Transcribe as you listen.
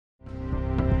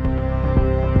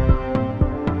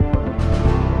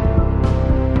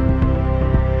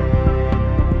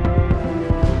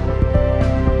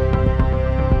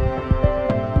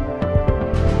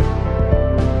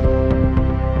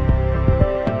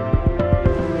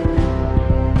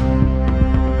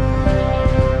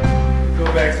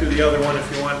through the other one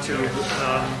if you want to.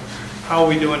 How are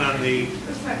we doing on the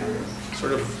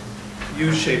sort of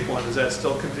U-shaped one? Is that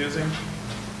still confusing?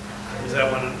 Is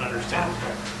that one understandable?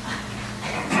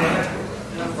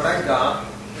 What I got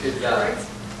is that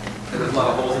there's a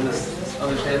lot of holes in this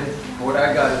understanding. But what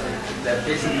I got is that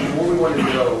basically the more we want to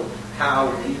know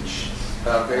how each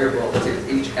variable, let's say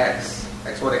it's hx,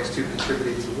 x1, x2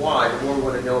 contributed to y, the more we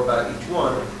want to know about each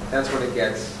one, that's when it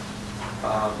gets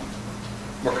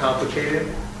more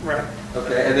complicated. Right.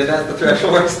 Okay, and then that's the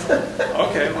threshold.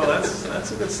 Okay, well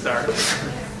that's a good start.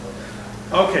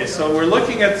 Okay, so we're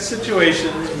looking at the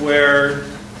situation where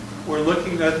we're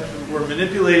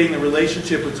manipulating the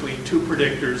relationship between two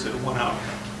predictors and one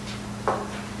outcome.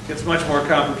 It gets much more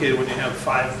complicated when you have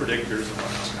 5 predictors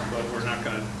and one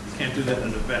outcome, but you can't do that in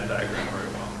a Venn diagram very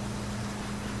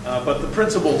well. But the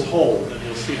principles hold, and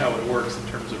you'll see how it works in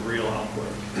terms of real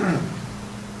output.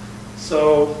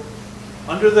 So,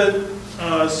 under the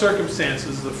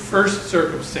circumstances, the first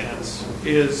circumstance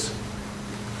is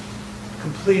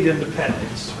complete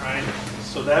independence, right?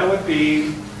 So that would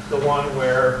be the one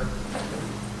where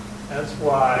that's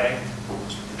y,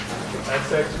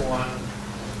 that's x1,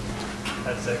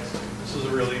 that's x2. This is a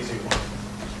real easy one.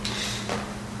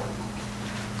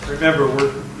 Remember,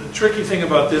 the tricky thing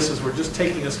about this is we're just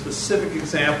taking a specific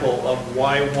example of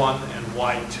y1 and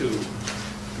y2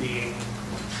 being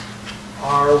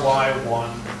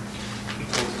ry1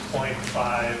 equals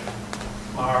 0.5,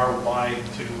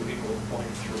 ry2 equals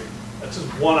 0.3. That's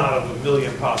just one out of a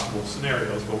million possible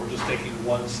scenarios, but we're just taking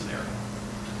one scenario.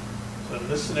 So in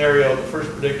this scenario, the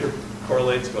first predictor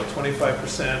correlates about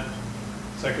 25%,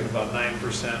 second about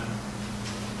 9%.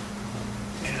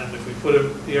 And if we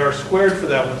put the r squared for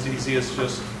that one's easy, it's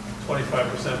just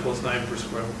 25% plus 9%,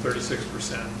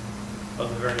 36% of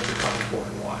the variance accounted for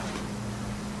in y.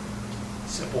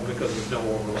 Simple because there's no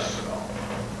overlap at all.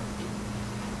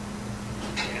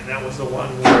 And that was the one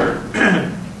where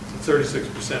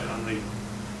 36% on the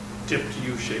dipped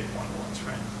U-shaped one was,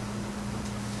 right?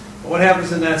 But what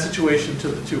happens in that situation to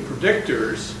the two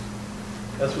predictors?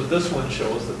 That's what this one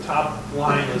shows. The top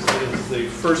line is the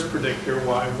first predictor,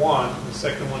 y1, and the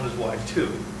second one is y2.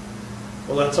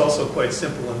 Well, that's also quite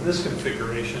simple in this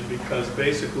configuration because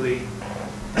basically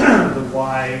the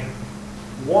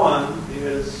y1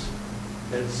 is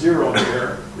at 0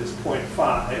 here is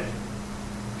 0.5,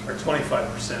 or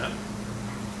 25%,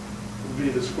 would be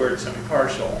the squared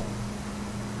semi-partial.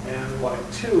 And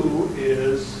y2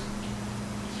 is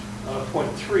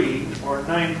 0.3, or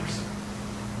 9%.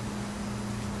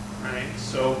 Right?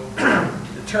 So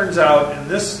it turns out in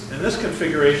this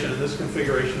configuration, and this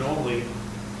configuration only,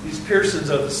 these Pearsons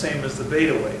are the same as the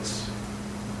beta weights.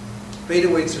 Beta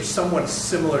weights are somewhat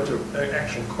similar to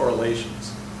actual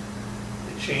correlations.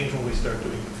 They change when we start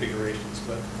doing configurations.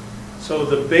 But so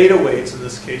the beta weights in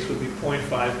this case would be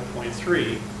 0.5 and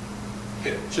 0.3,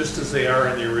 just as they are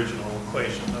in the original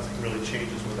equation. Nothing really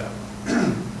changes with that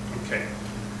one. Okay.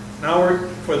 Now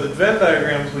for the Venn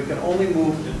diagrams, we can only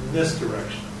move in this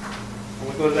direction. When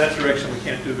we go to that direction, we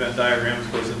can't do Venn diagrams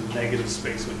because in negative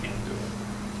space we can't do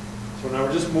it. So now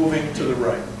we're just moving to the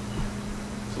right.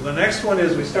 So the next one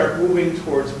is we start moving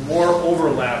towards more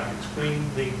overlap between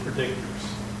the predictors.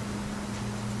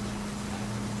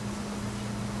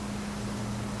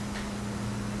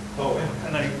 Oh,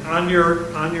 and on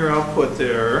your output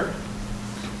there,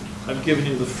 I've given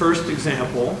you the first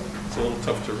example. It's a little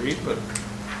tough to read, but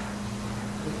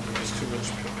there's too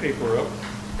much paper up.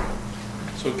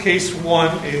 So case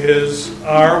 1 is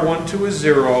R12 is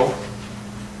 0.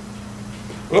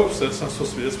 Oops, that's not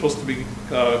supposed to be. That's supposed to be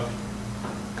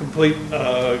complete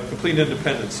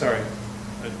independence. Sorry,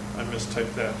 I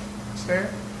mistyped that. Fair.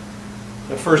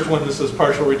 The first one, this is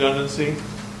partial redundancy.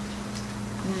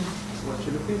 What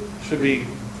should it be? Should be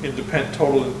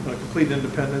total complete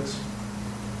independence.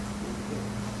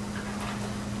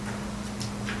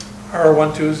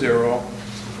 R12 is 0.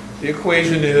 The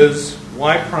equation is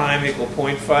y prime equal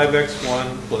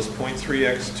 0.5x1 plus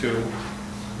 0.3x2.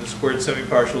 The squared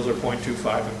semi-partials are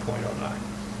 0.25 and 0.09.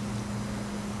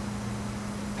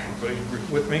 Everybody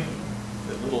with me?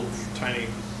 That little tiny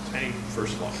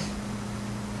first line.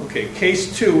 Okay,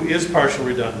 case 2 is partial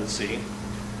redundancy,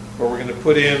 where we're going to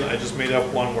put in, I just made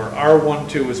up one where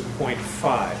R12 is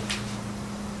 0.5.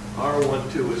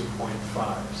 R12 is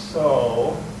 0.5.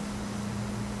 So,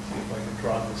 see if I can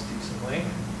draw this decently.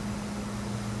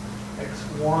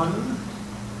 X1,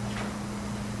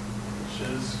 which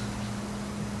is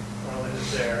related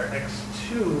there. X2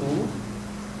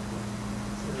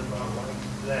 is about like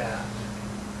that.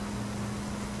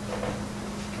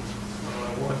 So I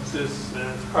want this, and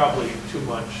it's probably too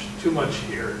much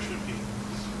here. It should be.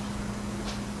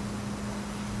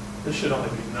 This should only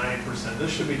be 9%.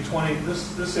 This should be 20.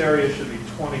 This area should be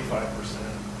 25%.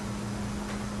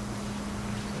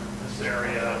 This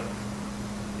area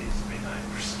needs to be 9%.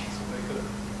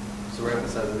 So we're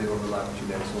emphasizing the overlap between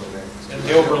next one and next. And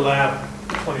the overlap,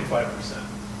 25%.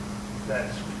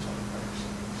 That should be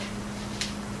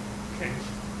 25%. Okay.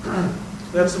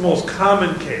 That's the most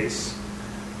common case.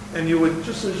 And you would,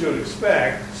 just as you would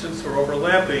expect, since they're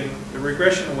overlapping, the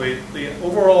regression weight, the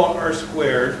overall R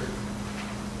squared,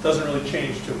 doesn't really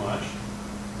change too much.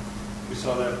 We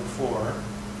saw that before.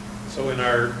 So in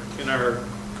our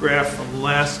graph from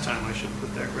last time, I should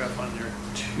put that graph on there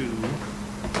too.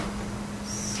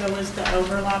 So is the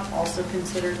overlap also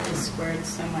considered a squared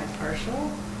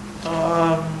semi-partial?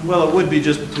 Well, it would be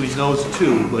just between those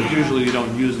two, but usually you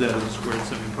don't use that as a squared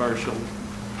semi-partial.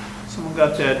 Someone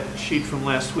got that sheet from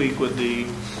last week with the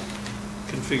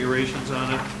configurations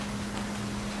on it?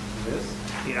 This?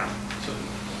 Yeah.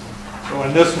 So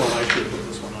in this one, I should put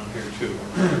this one on here too.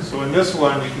 So in this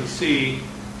one, you can see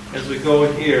as we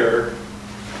go here,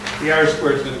 the R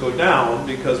squared is going to go down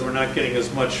because we're not getting as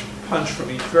much punch from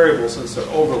each variable since they're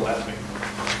overlapping.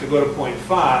 To go to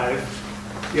 0.5,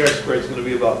 the R squared is going to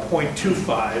be about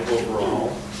 0.25 overall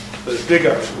for the big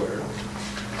R squared.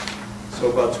 So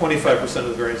about 25% of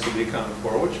the variance will be accounted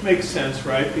for, which makes sense,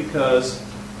 right? Because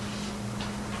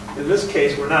in this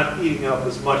case, we're not eating up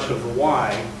as much of the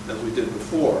Y as we did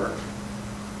before.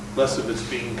 Less of it's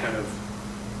being kind of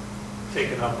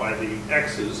taken up by the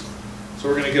X's. So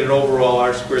we're going to get an overall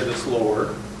R squared that's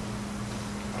lower.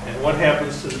 And what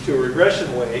happens to the two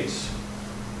regression weights?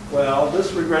 Well,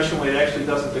 this regression weight actually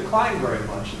doesn't decline very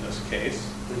much in this case.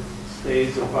 It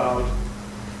stays about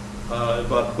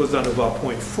goes down to about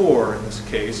 0.4 in this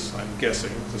case, I'm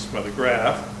guessing, just by the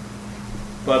graph.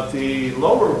 But the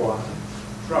lower one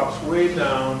drops way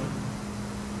down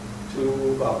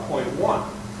to about 0.1.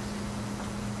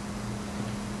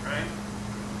 Right?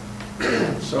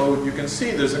 So you can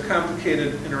see there's a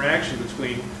complicated interaction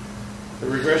between the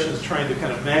regression is trying to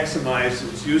kind of maximize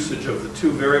its usage of the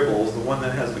two variables. The one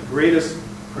that has the greatest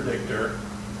predictor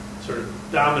sort of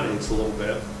dominates a little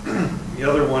bit. The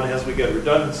other one, as we get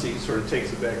redundancy, sort of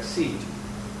takes a back seat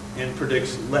and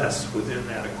predicts less within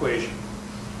that equation.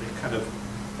 They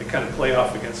kind of play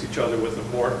off against each other with the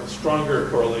more stronger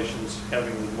correlations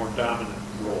having the more dominant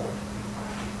role.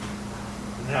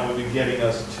 And that would be getting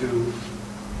us to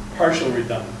partial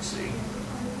redundancy.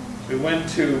 We went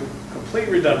to complete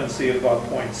redundancy at about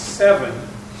 0.7.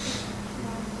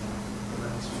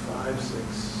 That's 5,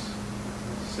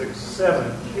 6,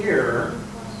 7 here.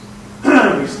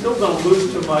 We still don't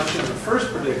lose too much in the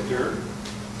first predictor.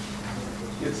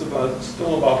 It's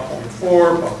still about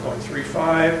 0.4, about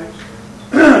 0.35.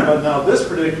 But now this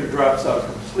predictor drops out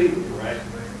completely, right?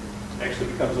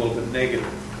 Actually becomes a little bit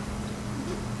negative.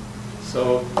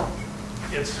 So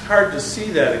it's hard to see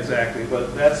that exactly,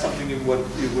 but that's something you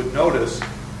would notice.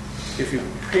 If you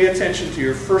pay attention to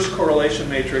your first correlation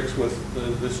matrix with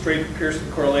the straight Pearson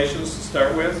correlations to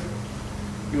start with,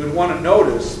 you would want to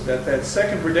notice that that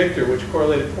second predictor, which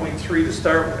correlated 0.3 to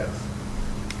start with,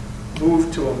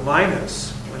 moved to a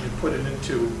minus when you put it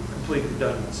into complete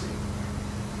redundancy.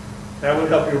 That would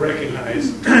help you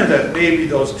recognize that maybe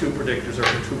those two predictors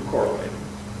are too correlated.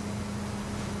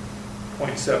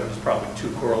 0.7 is probably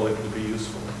too correlated to be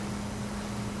useful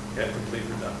at complete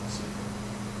redundancy.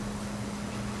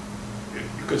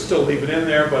 You could still leave it in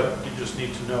there, but you just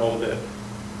need to know that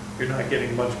you're not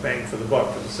getting much bang for the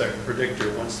buck for the second predictor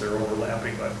once they're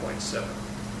overlapping by 0.7,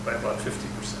 by about 50%,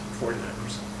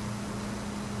 49%.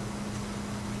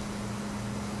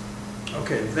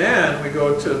 Okay, then we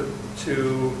go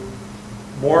to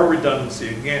more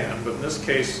redundancy again, but in this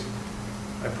case,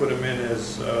 I put them in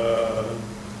as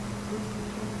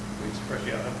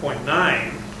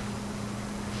 0.9,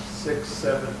 6,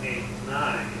 7, 8,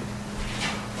 9.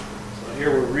 So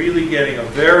here we're really getting a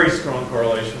very strong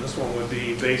correlation. This one would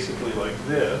be basically like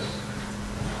this.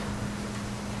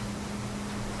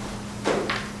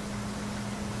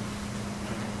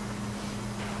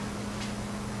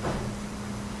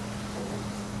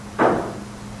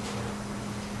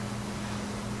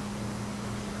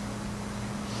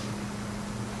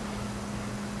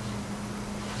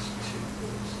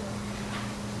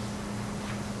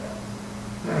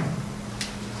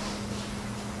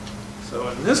 So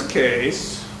in this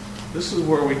case, this is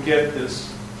where we get this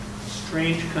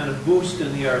strange kind of boost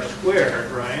in the R squared,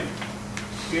 right?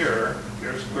 Here,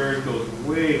 the R squared goes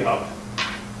way up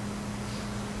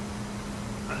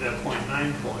at that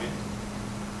 0.9 point.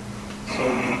 So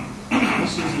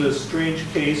this is the strange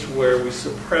case where we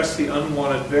suppress the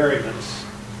unwanted variance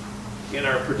in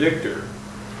our predictor.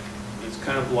 It's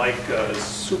kind of like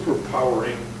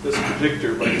superpowering this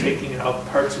predictor by taking out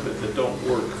parts of it that don't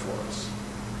work for us.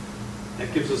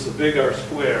 That gives us a big R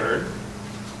squared,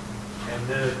 and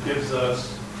then it gives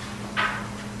us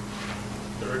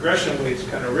the regression weights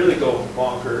kind of really go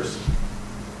bonkers.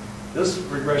 This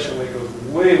regression weight goes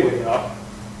way, way up.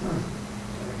 I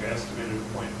think I estimated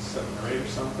 0.7 or 8 or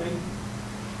something.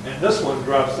 And this one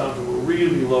drops down to a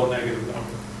really low negative number.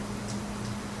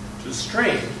 Which is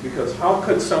strange, because how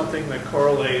could something that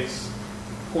correlates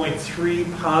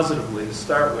 0.3 positively to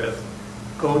start with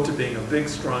go to being a big,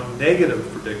 strong negative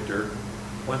predictor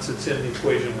once it's in the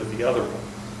equation with the other one?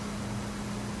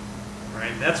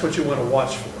 Right? And that's what you want to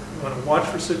watch for. You want to watch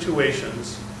for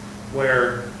situations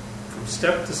where, from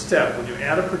step to step, when you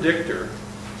add a predictor,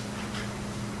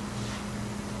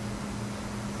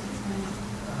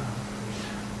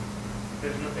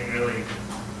 there's nothing really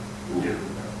to do.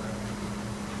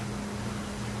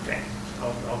 okay,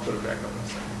 I'll put it back up in a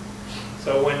second.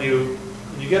 So when you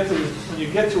get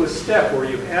to a step where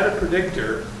you add a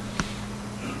predictor,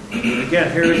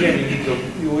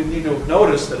 again, you would need to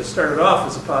notice that it started off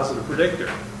as a positive predictor.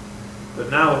 But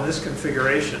now in this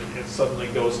configuration, it suddenly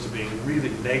goes to being a really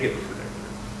negative predictor.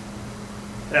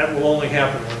 That will only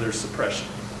happen when there's suppression.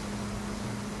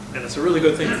 And it's a really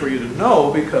good thing for you to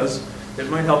know, because it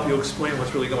might help you explain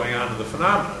what's really going on in the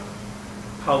phenomenon,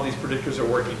 how these predictors are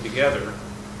working together.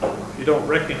 You don't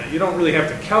recognize, you don't really have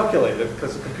to calculate it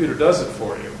because the computer does it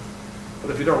for you.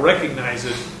 But if you don't recognize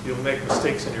it, you'll make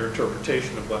mistakes in your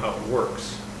interpretation of how it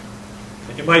works.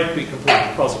 And you might be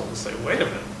completely puzzled and say, wait a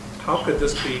minute, how could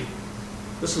this be?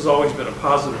 This has always been a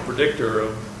positive predictor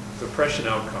of depression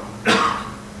outcome.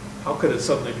 How could it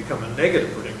suddenly become a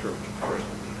negative predictor of depression?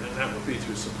 And that would be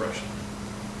through suppression.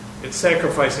 It's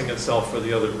sacrificing itself for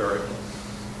the other variable.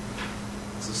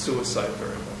 It's a suicide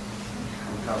variable.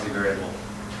 Kamikaze variable.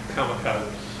 Kamikaze.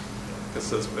 I guess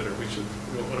that's better. We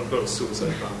want to go to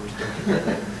suicide bombers.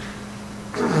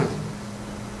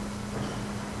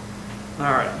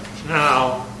 All right.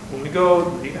 Now, when we go,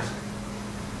 bear with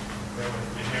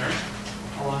me here.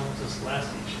 How long does this last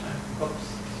each time? Oops.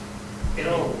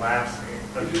 It'll last,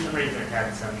 but for some reason it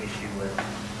had some issue with.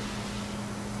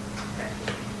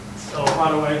 So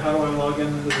how do I log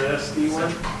into the SD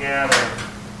one?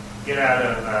 Get out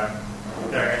of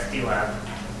their SD lab.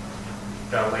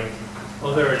 The link.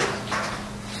 Oh, there it is.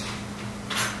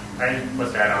 I didn't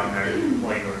put that on there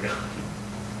while you were doing.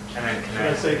 And then Should I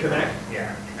connect. say connect?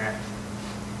 Yeah, connect.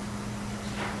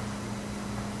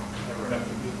 Never have to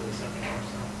do this anymore.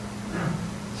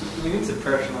 So do we need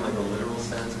suppression in like a literal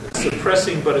sense?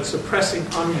 Suppressing, but it's suppressing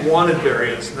unwanted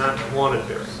variants, not wanted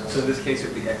variants. So in this case it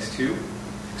would be X2?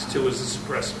 X2 is the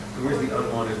suppressor. And where's the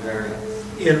unwanted variant?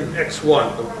 In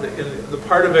X1, in the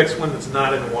part of X1 that's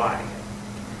not in Y.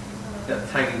 That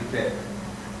tiny bit.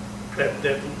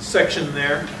 That section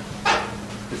there.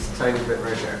 This tiny bit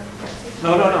right there.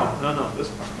 No, this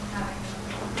part.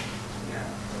 Yeah.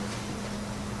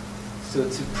 So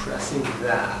it's suppressing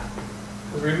that.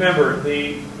 Remember,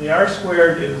 the R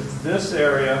squared is this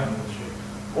area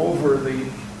over the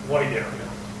white area.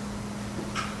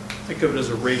 Think of it as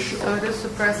a ratio. So it is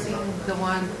suppressing the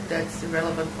one that's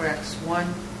irrelevant for X1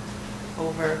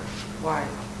 over Y.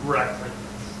 Right.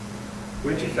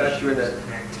 Wouldn't you factor in that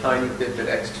tiny bit that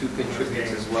X2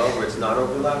 contributes as well, where it's not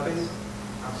overlapping?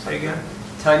 Say again?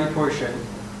 Tiny portion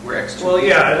where X2... Well,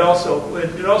 yeah, it also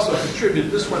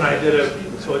contributed. This one I did it,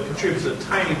 so it contributes a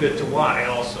tiny bit to Y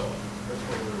also.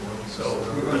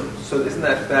 So isn't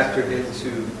that factored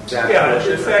into that? Yeah,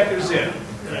 portion? it factors in.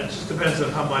 And it just depends on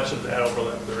how much of that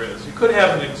overlap there is. You could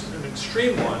have an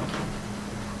extreme one,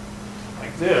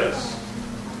 like this.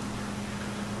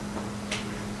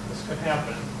 This could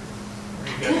happen. Where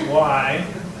you get Y,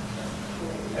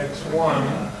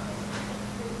 X1,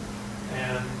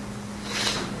 and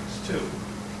X2.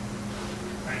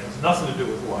 Right, it has nothing to do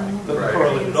with Y. It doesn't Right.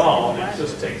 correlate at all. It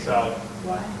just takes out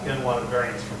unwanted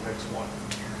variance from X1.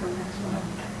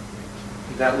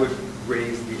 That would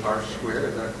raise the R squared,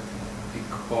 is that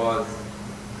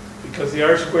Because the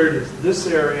R squared is this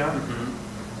area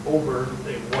over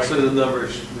the white. So the number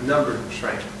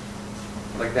shrank.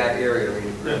 Like that area.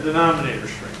 The denominator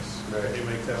shrinks. Right. Can you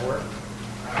make that work?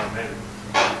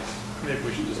 Maybe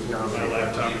we should just move my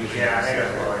laptop. Yeah, I think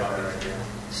that's probably a better idea.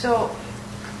 So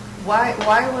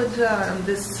why would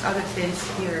this other case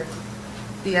here,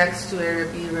 the X2 area,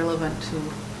 be relevant to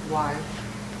Y?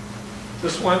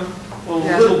 This one, well,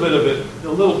 Yeah. a little bit of it is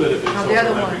No, the other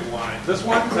overlapping Y. This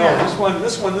one? No, Yeah.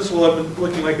 this will have been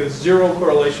looking like a zero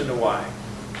correlation to Y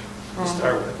to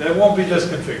start with. That won't be this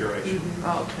configuration.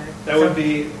 Oh, okay. That would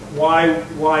be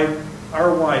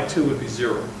RY2 would be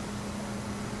 0.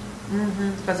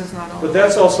 Because it's not all. But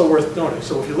that's also worth noting.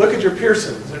 So if you look at your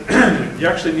Pearsons, you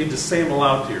actually need to say them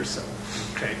aloud to yourself.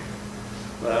 Okay.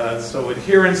 So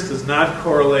adherence does not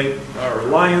correlate, or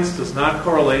alliance does not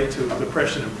correlate to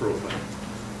depression improvement.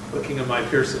 Looking at my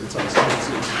Pearsons,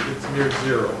 it's near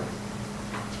 0.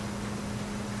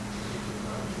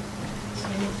 So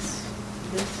it's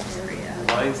this area.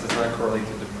 Alliance does not correlate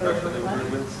to depression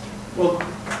improvements. Well,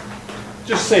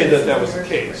 just say that that was the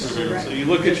case. So you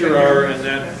look at your R, and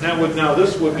that would now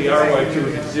this would be RY2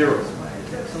 is 0.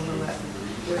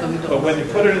 But when you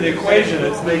put it in the equation,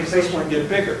 it makes this one get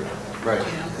bigger. Right.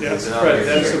 That's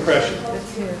depression.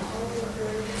 It's here.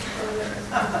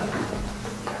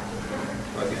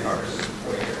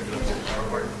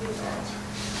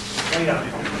 Hang on.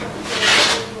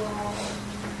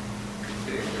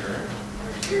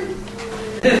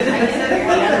 The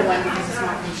other one because it's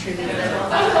not contributed.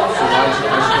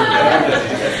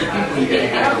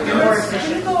 More efficient.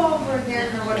 Can you go over again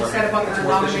what you said about the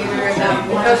denominator?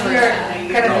 Because we're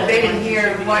kind of debating here,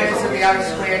 why is it the R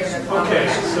squared and the Okay,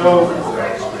 denominator? so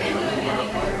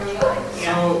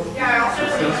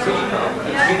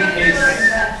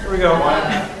here we go.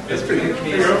 It's pretty good.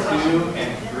 Case 2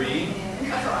 and 3.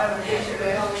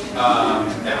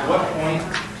 At what point,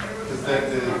 because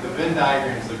the Venn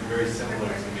diagrams look very similar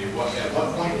to me, at what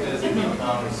point does it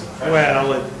become suppression?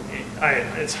 Well,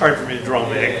 it's hard for me to draw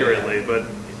them accurately, but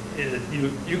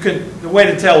you can. The way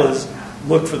to tell is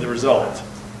look for the result.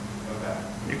 Okay.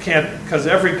 You can't, because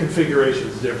every configuration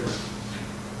is different.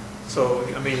 So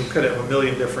I mean, you could have a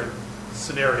million different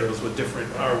scenarios with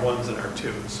different R1s and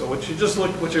R2s. So what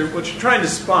you're trying to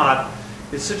spot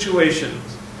is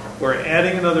situations where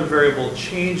adding another variable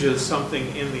changes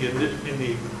something in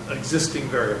the existing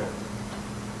variable.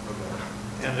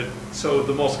 And so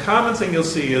the most common thing you'll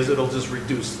see is it'll just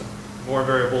reduce them. More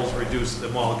variables reduce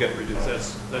them, all get reduced.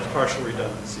 That's partial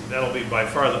redundancy. That'll be by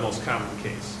far the most common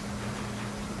case.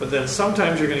 But then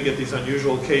sometimes you're going to get these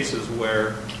unusual cases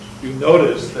where you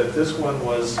notice that this one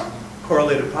was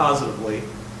correlated positively,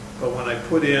 but when I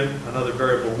put in another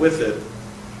variable with it,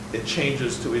 it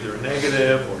changes to either a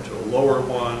negative or to a lower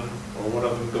one, or one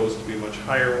of them goes to be a much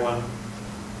higher one.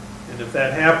 And if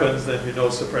that happens, then you know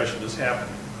suppression is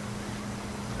happening.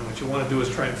 And what you want to do is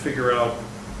try and figure out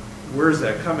where is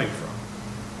that coming from.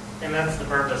 And that's the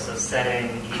purpose of setting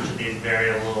each of these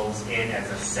variables in as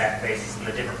a set basis in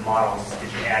the different models that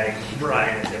you're adding each line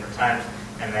at different times.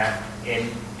 And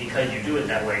because you do it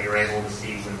that way, you're able to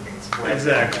see when things flip.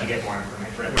 Exactly. You get more information.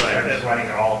 Right. Instead of just running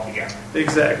it all together.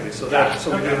 Exactly. So we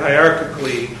do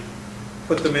hierarchically,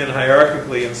 put them in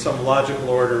hierarchically in some logical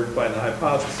order by the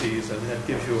hypotheses, and that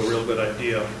gives you a real good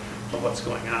idea of what's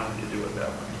going on when you do it that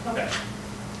way. Okay.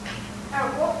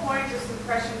 At what point does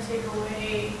suppression take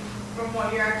away from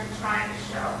what you're actually trying to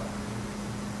show?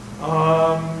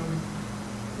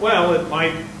 Well, it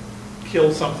might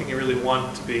kill something you really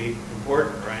want to be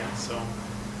important, right? So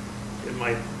it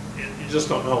might, you just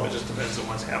don't know. It just depends on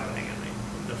what's happening in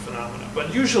the phenomena.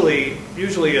 But usually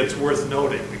it's worth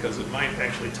noting because it might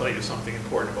actually tell you something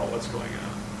important about what's going on.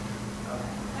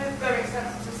 If that makes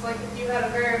sense, it's just like if you had a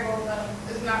variable that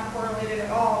is not correlated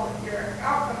at all with your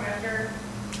outcome measure,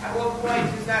 at what point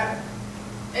does that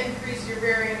increase your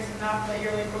variance enough that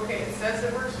you're like, okay, it says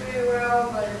it works really well,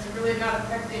 but it's really not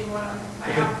affecting what my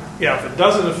outcome. Yeah, if it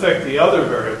doesn't affect the other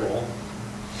variable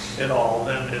at all,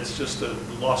 then it's just a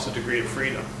loss of degree of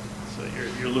freedom. So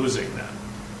you're losing that.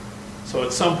 So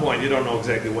at some point, you don't know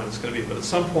exactly when it's going to be, but at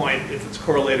some point, if it's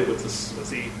correlated with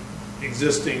the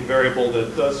existing variable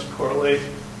that does correlate,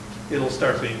 it'll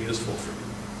start being useful for you.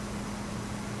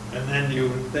 And then you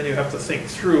have to think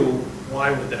through,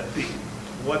 why would that be?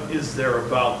 What is there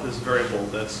about this variable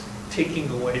that's taking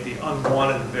away the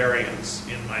unwanted variance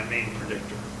in my main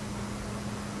predictor?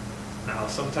 Now,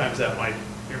 sometimes that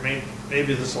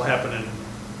maybe this will happen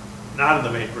not in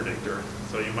the main predictor,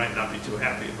 so you might not be too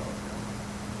happy about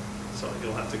that. So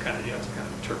you have to kind of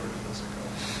interpret it as it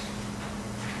goes.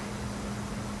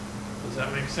 Does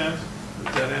that make sense?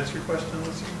 Does that answer your question,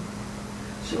 Lucy?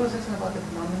 She was asking about the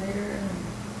denominator.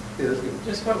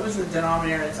 Just what was the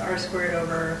denominator? It's R squared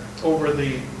over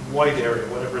the white area,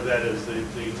 whatever that is,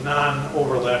 the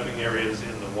non-overlapping areas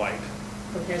in the white.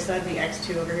 Okay, so that'd be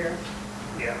X2 over here.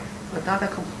 Yeah. But not a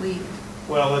complete,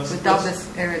 Well, without this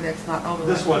area that's not overlapping.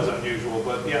 This one's unusual,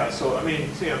 but yeah, so I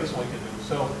mean, so yeah, this one can do.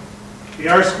 So the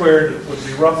R squared would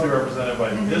be roughly represented by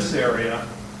this area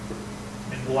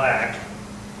in black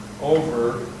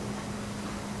over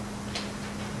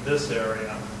this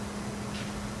area.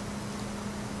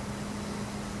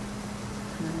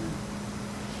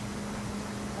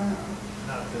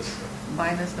 Not this one.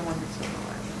 Minus the one that's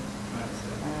overlapping.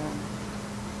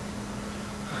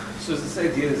 So is this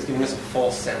idea that's giving us a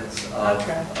false sense of,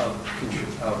 Okay.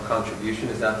 of contribution?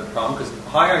 Is that the problem? Because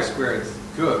high I squared is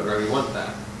good, right? We want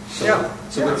that. So, Yeah.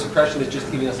 So when suppression is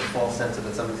just giving us a false sense of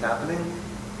that something's happening?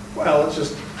 Well, it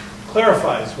just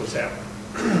clarifies what's happening.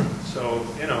 So,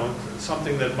 you know,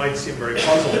 something that might seem very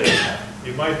puzzling,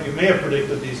 you may have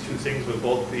predicted these two things would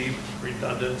both be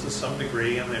redundant to some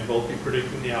degree, and they'd both be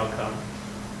predicting the outcome.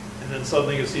 And then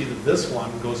suddenly you see that this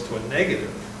one goes to a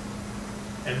negative,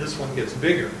 and this one gets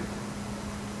bigger.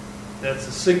 That's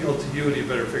a signal to you, and you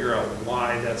better figure out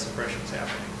why that suppression's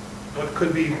happening. What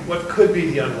could be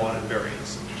the unwanted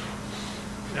variance?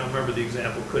 Now remember, the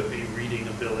example could be reading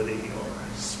ability or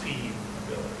speed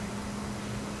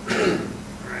ability.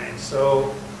 Right,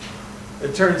 so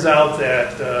it turns out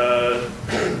that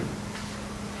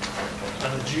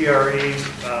on the GRE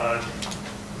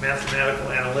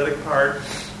mathematical analytic part,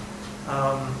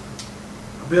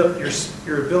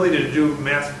 your ability to do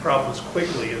math problems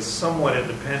quickly is somewhat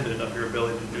independent of your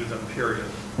ability to do them, period.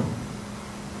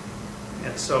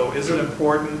 And so is it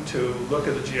important to look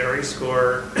at the GRE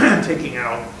score taking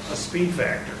out a speed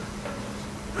factor?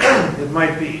 It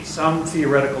might be. Some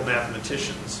theoretical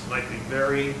mathematicians might be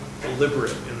very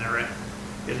deliberate in their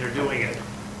doing it,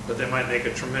 but they might make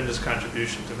a tremendous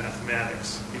contribution to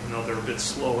mathematics, even though they're a bit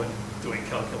slow in doing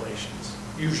calculations.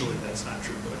 Usually that's not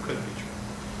true, but it could be true.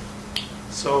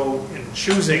 So in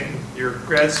choosing your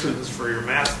grad students for your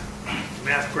math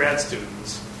grad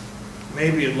students,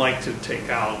 maybe you'd like to take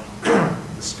out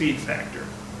the speed factor,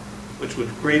 which would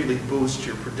greatly boost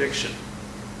your prediction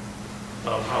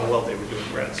of how well they would do in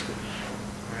grad school,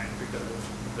 right? Because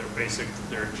of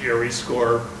their GRE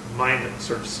score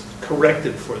sort of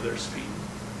corrected for their speed.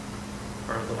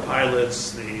 Or the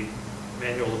pilots, the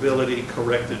manual ability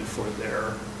corrected for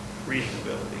their reading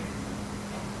ability.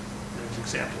 And there's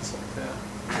examples like that.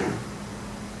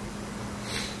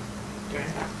 Okay.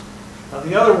 Now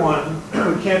the other one,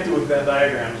 we can't do with Venn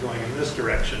diagrams going in this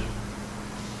direction,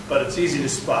 but it's easy to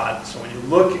spot. So when you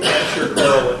look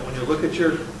at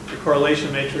your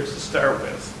correlation matrix to start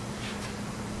with,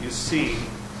 you see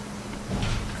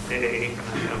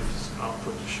I'll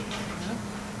put the show.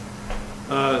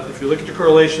 If you look at your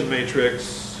correlation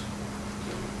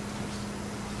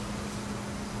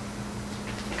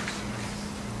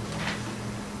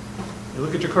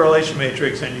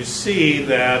matrix, and you see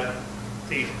that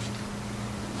the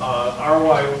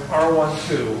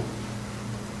R12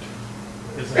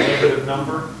 is a negative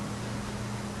number,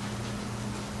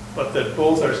 but that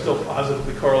both are still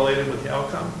positively correlated with the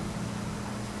outcome.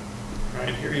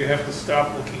 Right here, you have to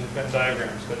stop looking at Venn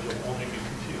diagrams because you'll only be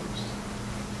confused.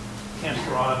 You can't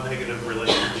draw negative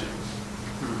relationships.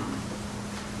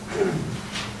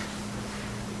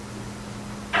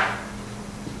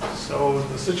 So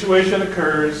the situation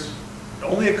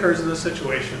only occurs in this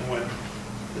situation when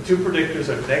the two predictors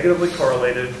are negatively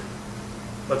correlated,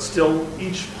 but still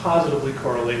each positively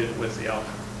correlated with the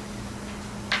outcome.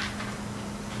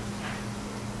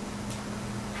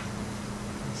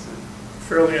 It's a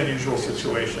fairly unusual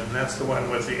situation. That's the one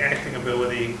with the acting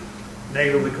ability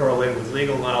negatively correlated with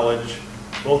legal knowledge,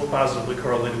 both positively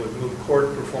correlated with moot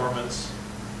court performance.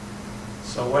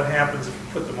 So what happens if you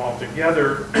put them all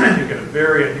together? You get a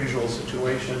very unusual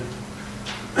situation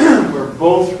where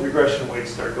both regression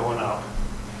weights start going up.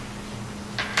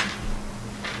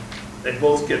 They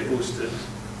both get boosted,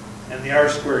 and the R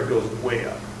squared goes way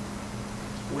up,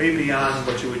 way beyond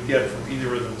what you would get from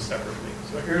either of them separately.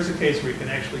 So here's a case where you can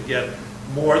actually get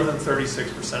more than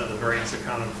 36% of the variance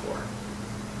accounted for.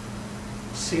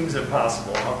 Seems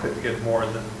impossible. How could you get more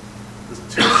than the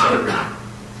two separate?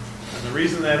 And the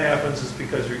reason that happens is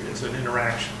because it's an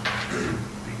interaction.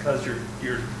 Because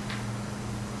you're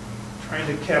trying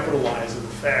to capitalize on the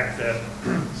fact that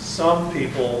some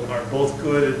people are both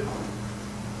good at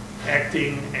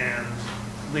acting and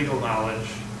legal knowledge,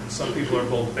 and some people are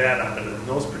both bad at it. And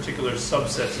those particular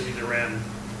subsets at either end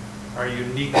are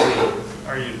unique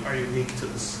to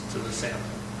the sample.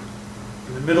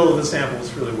 In the middle of the sample,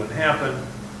 this really wouldn't happen,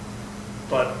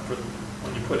 but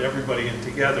when you put everybody in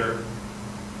together,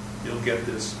 you'll get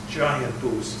this giant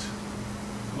boost,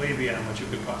 way beyond what you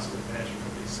could possibly imagine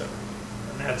from these separate.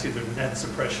 And that's either net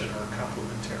suppression or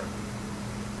complementary.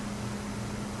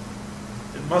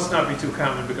 It must not be too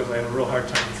common because I have a real hard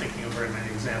time thinking of very many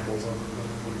examples other than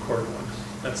the moot court one.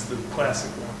 That's the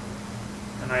classic one,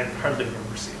 and I hardly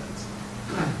ever seen it.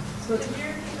 So did you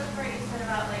repeat the part you said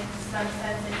about like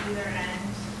subsets at either end?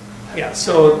 Yeah.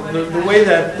 So the way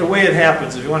it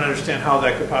happens, if you want to understand how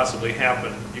that could possibly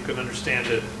happen, you can understand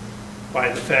it by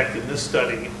the fact in this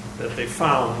study that they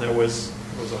found there was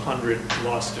 100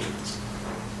 law students.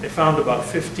 They found about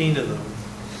 15 of them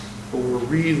who were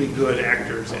really good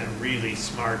actors and really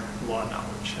smart law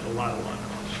knowledge, had a lot of law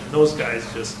knowledge. And those guys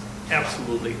just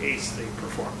absolutely aced the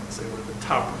performance. They were the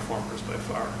top performers by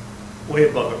far, way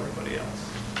above everybody else.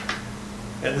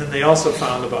 And then they also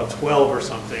found about 12 or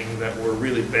something that were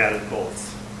really bad at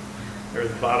both. They're at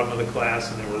the bottom of the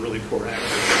class and they were really poor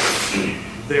actors.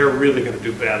 They're really going to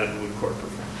do bad in moot court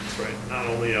performance, right? Not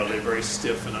only are they very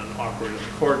stiff and awkward in the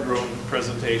courtroom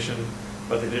presentation,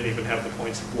 but they didn't even have the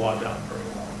points of law down very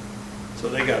well. So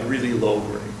they got really low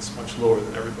grades, much lower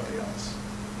than everybody else.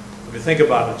 If you think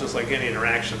about it, just like any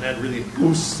interaction, that really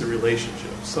boosts the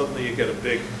relationship. Suddenly you get a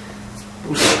big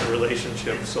boost in the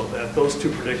relationship so that those two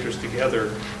predictors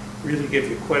together really give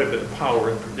you quite a bit of power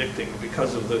in predicting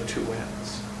because of the two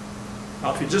ends.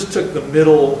 Now, if you just took the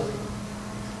middle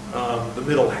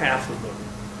half of them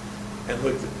and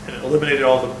looked and eliminated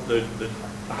all the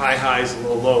high highs and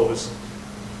low lows,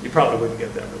 you probably wouldn't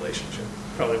get that relationship.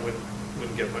 Probably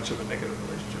wouldn't get much of a negative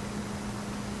relationship,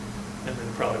 and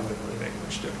then probably wouldn't really make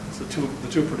much difference. The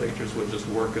two predictors would just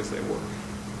work as they work.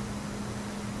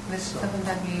 This is something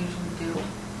that we usually do.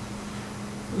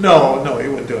 No, you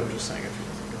wouldn't do it. I'm just saying if you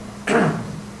doesn't do it.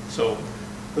 So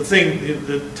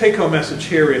the take-home message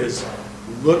here is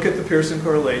look at the Pearson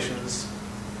correlations,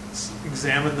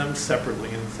 examine them separately,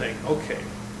 and think, okay,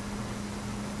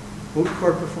 moot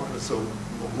court performance. So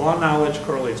law knowledge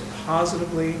correlates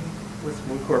positively with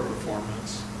moot court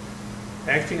performance.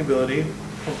 Acting ability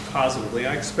positively.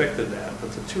 I expected that,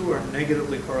 but the two are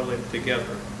negatively correlated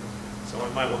together. So I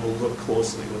might want to look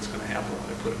closely what's going to happen when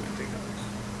I put them in together.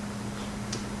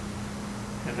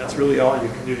 And that's really all you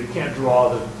can do. You can't draw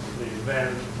the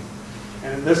event.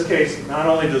 And in this case, not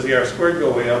only does the R-squared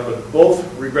go way up, but both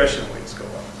regression weights go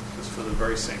up, just for the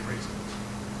very same reasons.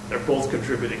 They're both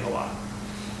contributing a lot.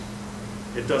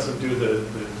 It doesn't do the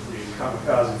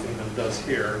kamikaze thing that it does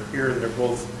here. Here, they're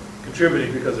both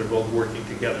contributing because they're both working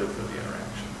together for the interaction.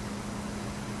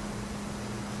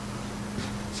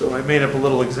 So I made up a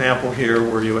little example here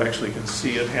where you actually can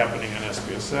see it happening in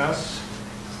SPSS.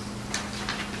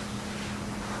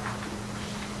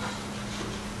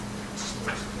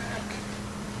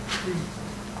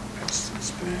 Pass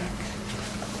this back.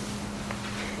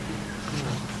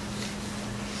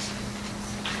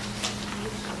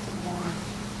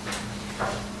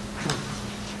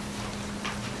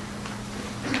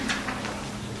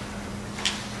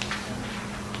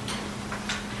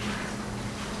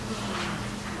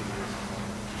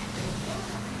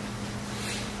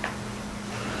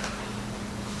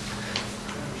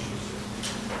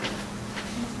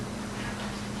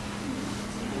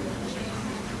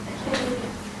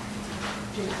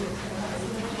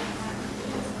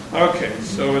 Okay,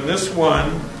 so in this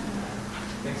one,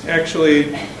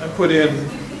 actually, I put in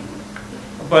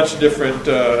a bunch of different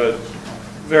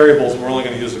variables, and we're only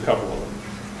going to use a couple of them.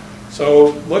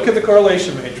 So look at the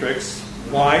correlation matrix.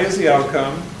 Y is the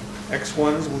outcome.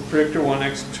 X1 is predictor 1,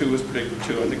 X2 is predictor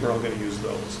 2. I think we're only going to use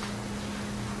those.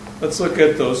 Let's look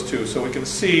at those two. So we can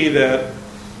see that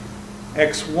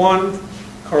X1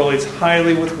 correlates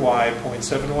highly with Y,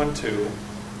 0.712.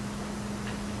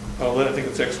 Oh, I think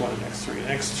it's X1 and X3.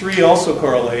 And X3 also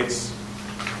correlates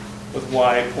with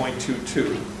Y,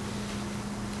 0.22.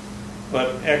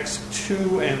 But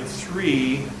X2 and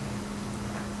 3,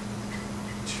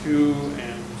 2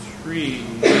 and 3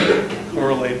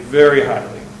 correlate very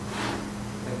highly.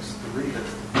 X3,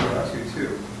 that's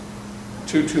 2.22.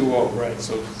 220, right.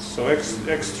 So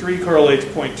X3 correlates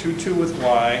 0.22 with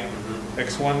Y.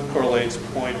 X1 correlates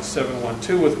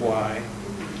 0.712 with Y.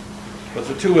 But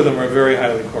the two of them are very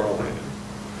highly correlated.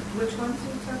 Which ones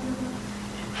are you talking about?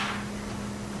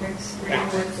 X3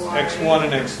 with Y. X1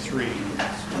 and X3.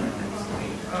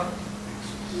 Oh.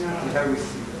 No. How do we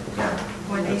see that?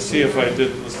 Let's see if I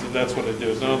did, that's what I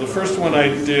did. No, the first one I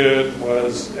did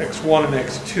was X1 and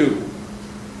X2.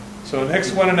 So in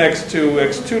X1 and X2,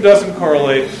 X2 doesn't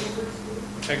correlate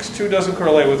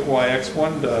with Y,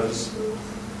 X1 does.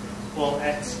 Well,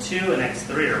 X2 and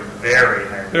X3 are very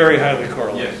high. Very highly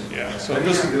correlated, yeah. So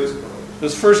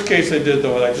this first case I did,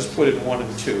 though, I just put in 1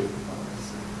 and 2.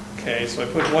 Okay, so I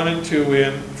put 1 and 2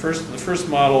 in. The first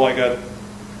model, I got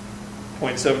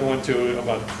 0.712,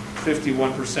 about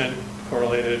 51%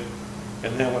 correlated.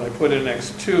 And then when I put in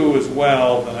X2 as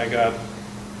well, then I got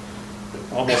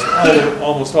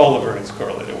almost all the variance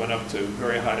correlated. It went up to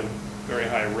very high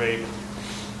rate.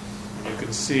 And you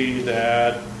can see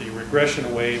that the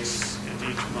regression weights in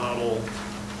each model.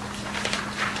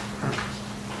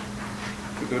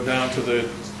 If we go down to the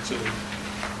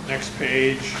next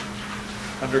page,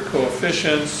 under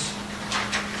coefficients,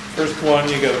 first one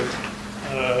you got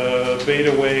a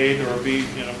beta weight or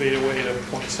beta weight of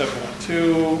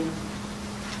 0.712.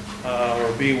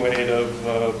 or B weight of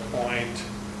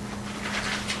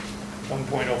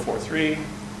 1.043.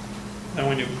 Then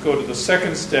when you go to the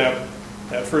second step,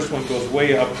 that first one goes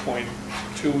way up,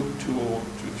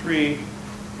 0.2223,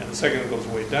 and the second one goes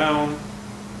way down,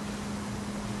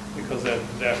 because that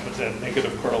was that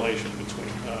negative correlation between.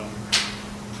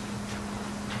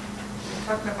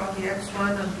 Talking about the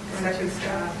X1 and the second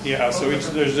step. Yeah, so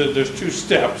there's two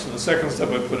steps, and the second step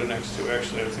I put an X2.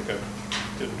 Actually, I think I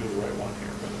didn't do the right one here,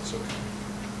 but it's okay.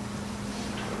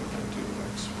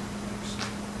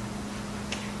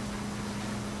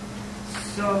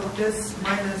 So this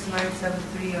minus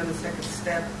 973 on the second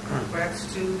step for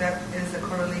X2, that is a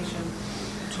correlation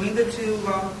between the two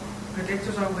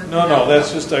predictors, or with No,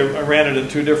 that's just, I ran it in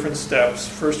two different steps.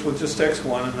 First with just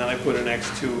X1, and then I put an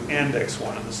X2 and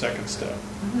X1 in the second step.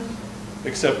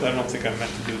 Except I don't think I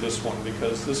meant to do this one,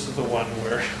 because this is the one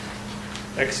where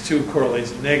X2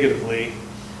 correlates negatively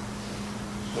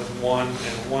with 1,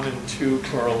 and 1 and 2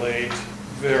 correlate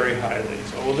very highly.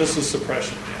 So, well, this is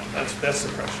suppression, yeah. That's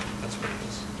suppression. That's what it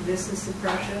is. This is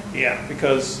suppression? Yeah,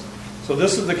 because, so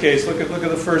this is the case. Look at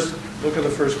the first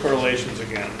correlations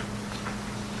again.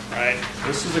 Right?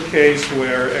 This is a case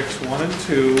where X1 and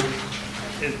 2,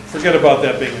 forget about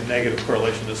that being a negative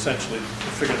correlation, essentially,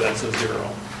 figure that's a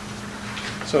 0.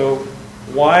 So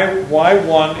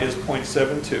Y1 is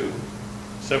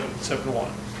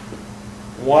 0.7271.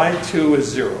 Y2 is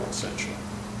 0, essentially.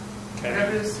 Okay?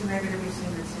 Whatever is negative, you're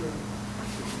seeing at 0.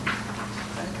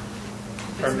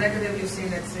 If it's negative, you're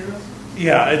seeing at 0?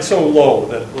 Yeah, it's so low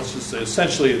that, let's just say,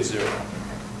 essentially it's 0.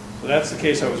 So that's the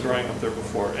case I was drawing up there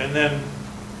before. And then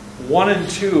 1 and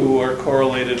 2 are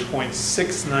correlated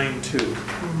 0.692.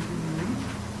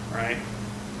 Right?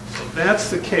 So that's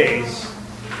the case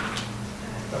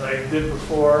that I did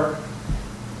before.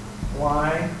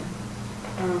 Y,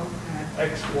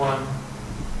 X1,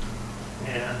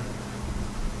 and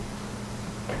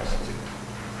X2.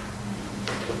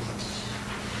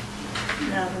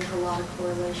 Now there's a lot of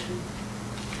correlation.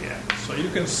 Yeah, so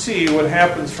you can see what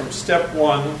happens from step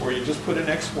 1, where you just put in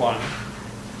X1,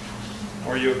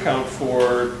 where you account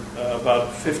for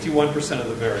about 51% of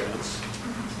the variance.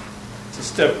 To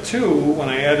step 2, when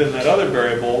I add in that other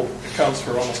variable, it accounts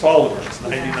for almost all of it. It's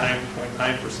 99.9% of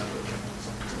the variance.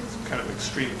 It's kind of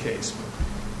extreme case.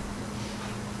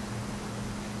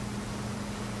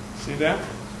 See that?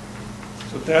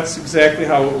 So that's exactly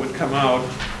how it would come out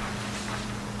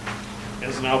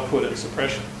as an output in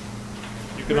suppression.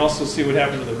 You can also see what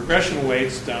happened to the regression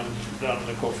weights down in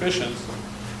the coefficients.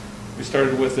 We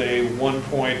started with a 1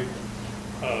 point.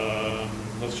 We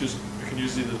can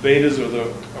use either the betas or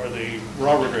the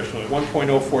raw regression weight.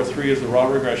 1.043 is the raw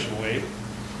regression weight.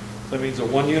 So that means a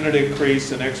 1 unit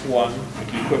increase in X1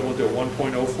 would be equivalent to a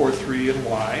 1.043 in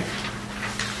Y.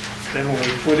 Then when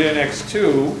we put in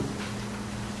X2,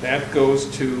 that goes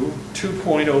to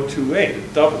 2.028.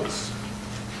 It doubles.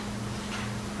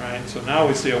 Right? So now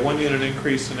we see a 1 unit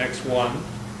increase in X1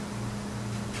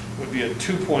 would be a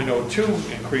 2.02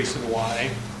 increase in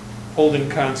Y, holding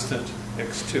constant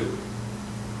X2.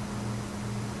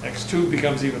 X2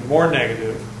 becomes even more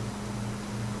negative.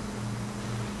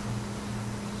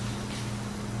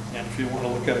 And if you want to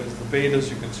look at it as the betas,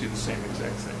 you can see the same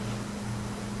exact thing.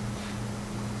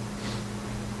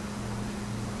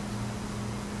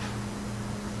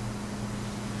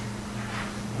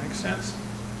 Make sense?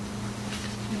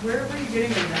 Where were you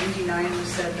getting the 99? You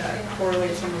said that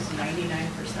correlates almost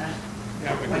 99%.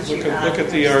 Yeah, because Once look you at add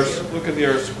the R X2. look at the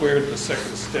R squared in the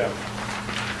second step.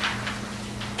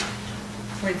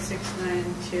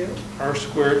 0.692. R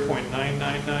squared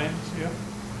 0.999. See it?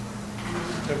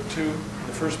 Step 2,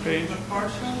 the first page.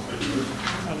 Partial?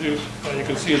 Well, you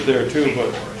can see it there too,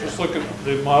 but just look at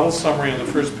the model summary on the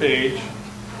first page.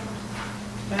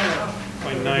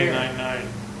 0.999.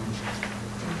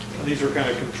 And these are kind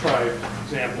of contrived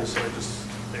examples, so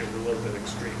they were a little bit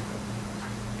extreme.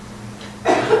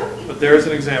 But there's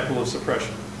an example of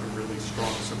suppression, a really strong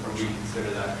Would we suppression.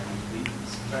 consider that complete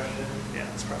suppression?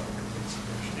 Yeah, it's probably complete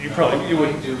suppression. You At what would.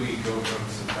 point do we go from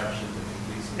suppression to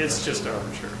complete suppression? It's just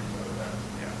arbitrary.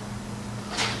 Yeah.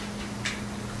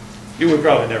 You would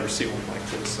probably never see one like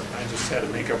this. I just had to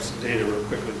make up some data real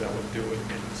quickly that would do it.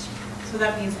 So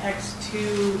that means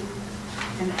X2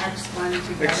 and X1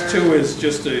 together. X2 is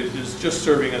just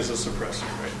serving as a suppressor,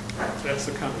 right? That's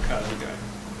the kamikaze guy.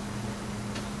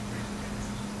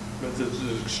 But this is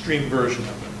an extreme version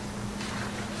of it.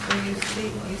 So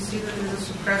you see that there's a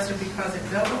suppressor because it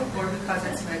doubled, or because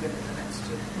it's negative in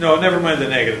X2? No, never mind the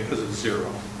negative, because it's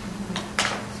 0.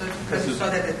 So it's because you saw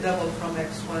that it doubled from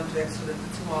X1 to X2, the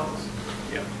two models.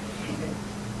 Yeah.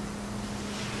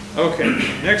 Okay,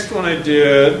 next one I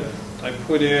did I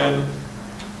put in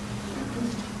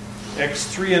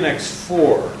x3 and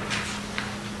x4.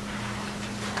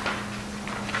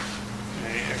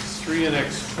 Okay, x3 and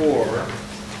x4.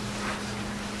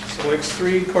 So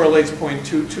x3 correlates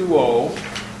 0.220,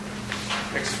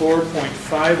 x4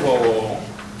 0.500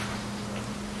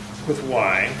 with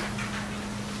y,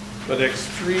 but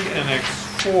x3 and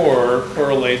x4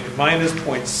 correlate minus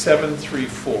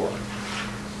 0.734.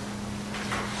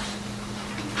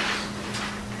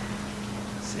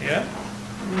 See it?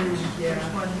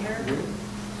 Which one here?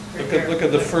 Look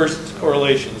at the first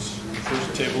correlations,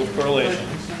 first table of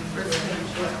correlations. First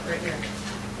page, right here.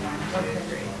 1, 2,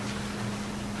 3.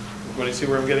 Everybody see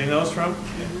where I'm getting those from?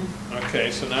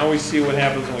 Okay, so now we see what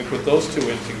happens when we put those two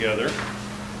in together.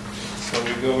 So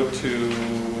we go to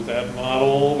that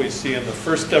model. We see in the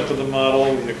first step of the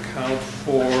model, we account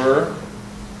for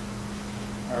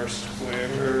r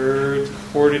squared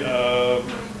 40.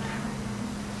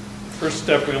 First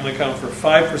step, we only account for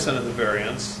 5% of the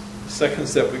variance. The second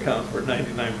step, we account for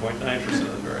 99.9% of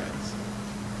the variance.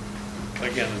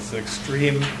 Again, it's the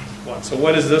extreme one. So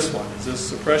what is this one? Is this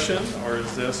suppression, or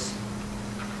is this,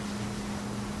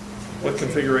 what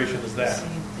configuration is that?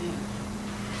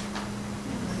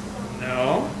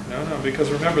 No, because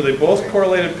remember, they both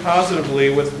correlated positively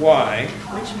with y.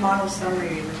 Which model summary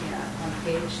are you looking at? On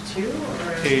page 2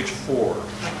 or? Page 4.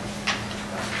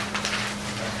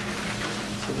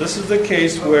 So this is the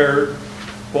case where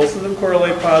both of them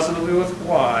correlate positively with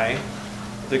y.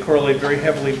 They correlate very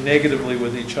heavily negatively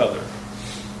with each other.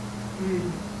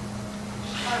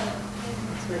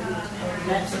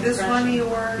 So this one you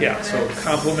were? Yeah, so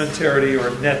complementarity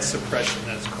or net suppression,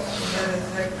 that's called.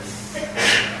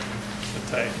 The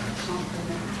type.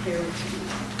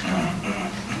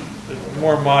 The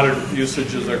more modern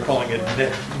usages are calling it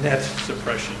net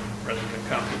suppression rather than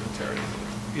complementarity.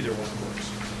 Either one works.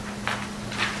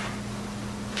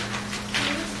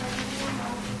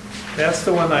 That's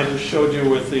the one I just showed you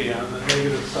with the on the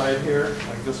negative side here,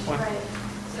 like this one. Right.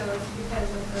 So it's because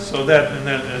of the. So that, and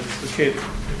then as Kate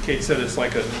said, it's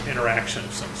like an interaction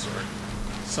of some sort.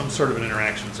 Some sort of an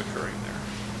interaction is occurring there.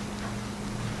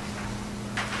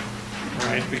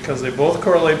 Right? Because they both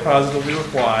correlate positively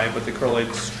with y, but they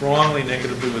correlate strongly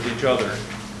negatively with each other.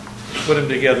 Put them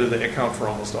together, they account for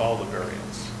almost all the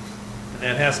variance. And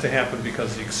that has to happen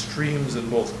because the extremes in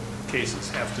both cases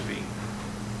have to be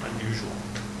unusual.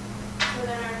 So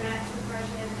then our net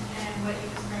suppression and what you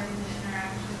described as an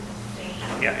interaction is the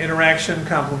same. Yeah, interaction,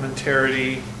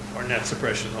 complementarity, or net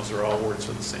suppression, those are all words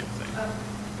for the same thing. Okay.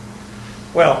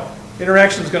 Well,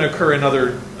 interaction is going to occur in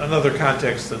another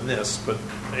context than this, but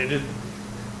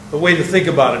the way to think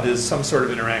about it is some sort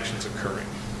of interaction is occurring.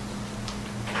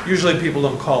 Usually people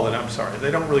don't call it,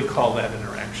 they don't really call that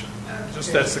interaction.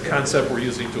 Just that's the concept we're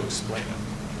using to explain it.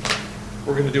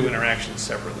 We're going to do interactions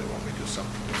separately when we do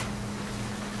something.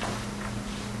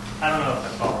 I don't know if I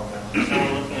followed that. So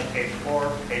we're looking at page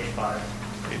 4, page 5.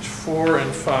 Page 4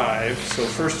 and 5. So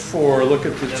first 4, look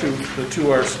at the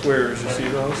two R squares. You see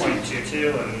those?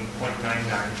 0.22 and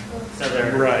 0.99. So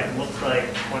there looks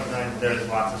like 0.9. There's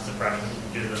lots of suppression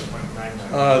due to the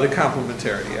 0.99. The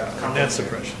complementarity, yeah, net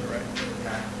suppression, right?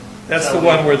 Okay. That's So the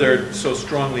one where they're so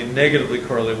strongly negatively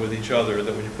correlated with each other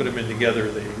that when you put them in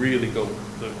together, they really go.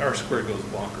 The R squared goes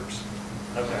bonkers.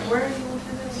 Okay. Where are you looking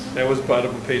at this? That was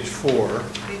bottom of page 4.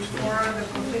 Page 4 on the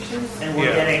coefficients? And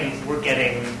we're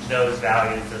getting those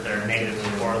values that they're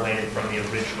negatively correlated from the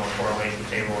original correlation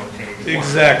table on page 1.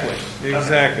 Exactly.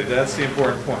 That's the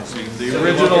important point. So the So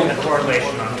original. we look at the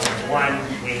correlation on page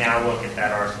 1. We now look at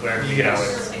that R squared.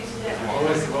 Yes.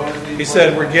 He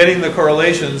said we're getting the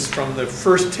correlations from the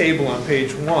first table on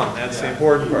page 1. That's the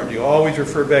important part. You always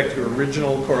refer back to your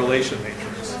original correlation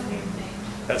matrix.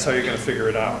 That's how you're going to figure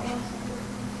it out.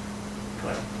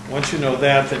 Once you know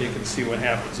that, then you can see what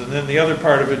happens. And then the other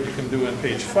part of it you can do in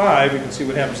page 5. You can see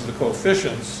what happens to the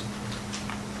coefficients,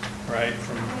 right,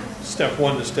 from step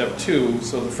 1 to step 2.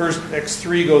 So the first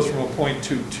x3 goes from a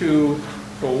 0.22 to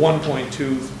a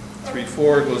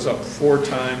 1.234. It goes up 4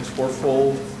 times,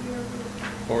 fourfold.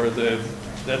 Or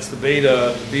that's the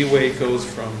beta. The B weight goes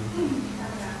from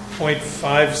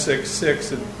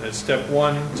 0.566 at step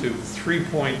 1 to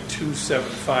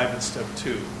 3.275 in step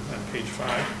 2 on page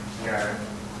 5. Got it.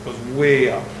 Goes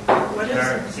way up. What is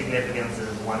Our it? significance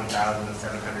is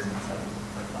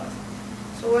 1,707.5.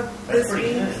 So what That's this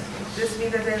pretty means? good. This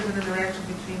means that there's an interaction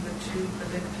between the two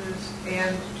predictors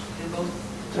and in both.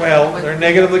 Well, they're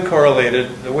negatively correlated.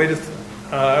 The way to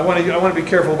I want to be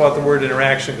careful about the word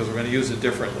interaction because we're going to use it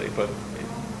differently. But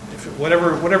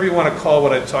whatever you want to call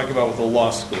what I'm talking about with the law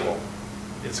school,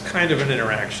 it's kind of an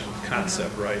interaction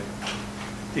concept, right?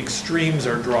 The extremes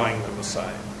are drawing them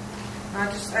aside. I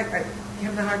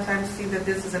have a hard time seeing that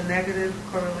this is a negative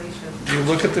correlation. You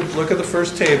look at the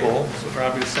first table. So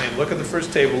Robbie was saying, look at the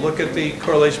first table. Look at the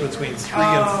correlation between 3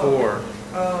 and 4.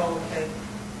 Oh, okay.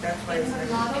 That's why it's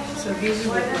negative. So these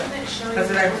are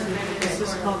this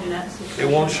is called net suppression.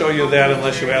 It won't show you that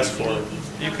unless you ask for it.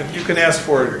 You can ask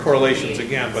for correlations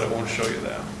again, but it won't show you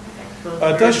that.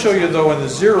 It does show you though in the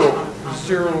zero.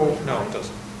 No, it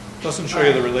doesn't. It doesn't show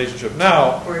you the relationship.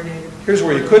 Now, here's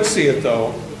where you could see it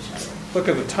though. Look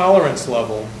at the tolerance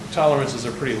level. Tolerances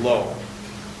are pretty low,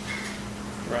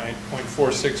 right?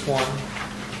 0.461.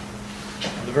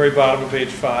 On the very bottom of page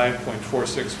 5,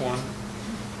 0.461.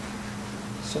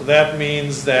 So that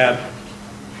means that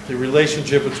the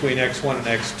relationship between x1 and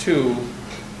x2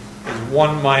 is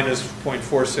 1 minus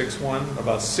 0.461,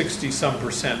 about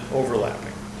 60-some%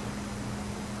 overlapping,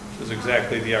 which is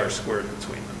exactly the r squared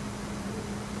between them.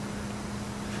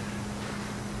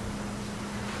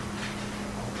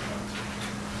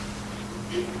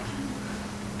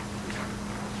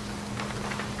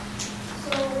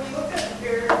 So when you look at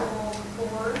variable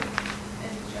 4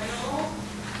 in general,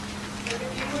 like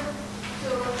if you were to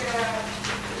look at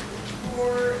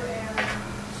 4 and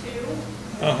 2,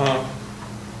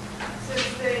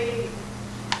 since they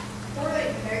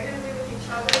correlate negatively with each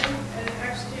other, and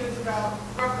x2 is about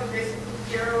roughly basically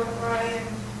 0 with y and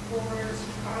 4 is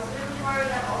positive with y, would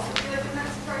that also be like a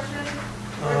net suppression?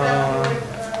 Or would that be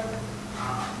like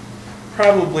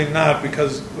Probably not,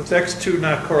 because with x2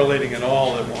 not correlating at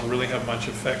all, it won't really have much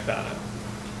effect on it.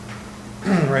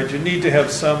 Right? You need to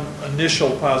have some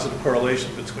initial positive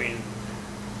correlation between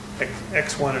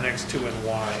x1 and x2 and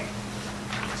y.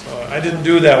 So I didn't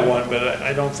do that one, but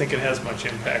I don't think it has much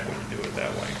impact when you do it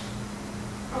that way.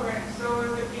 Okay, so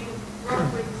if it being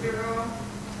roughly 0,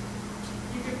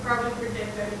 you could probably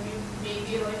predict that it'd be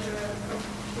maybe like a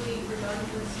complete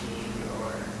redundancy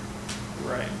or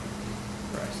Right.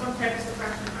 some type of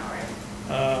suppression now, right?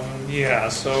 Yeah,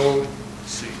 so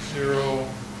let's see, 0.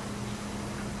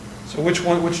 So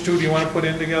which two do you want to put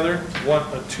in together?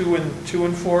 2 and 4? 2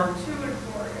 and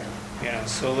 4, yeah. Yeah,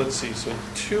 so let's see. So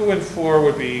 2 and 4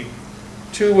 would be,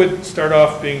 2 would start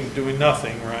off doing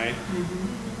nothing, right?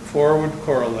 4 would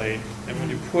correlate, and when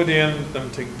you put in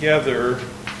them together,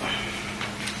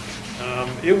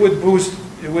 it would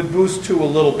boost 2 a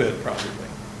little bit, probably.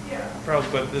 Yeah. Probably,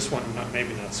 but this one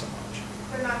maybe not so much.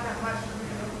 But not that much from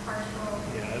the partial.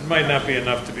 Yeah, it might not be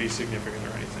enough to be significant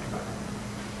or anything.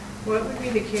 What would be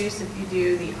the case if you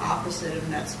do the opposite of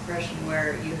net suppression,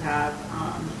 where you have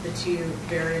the two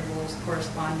variables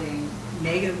corresponding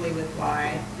negatively with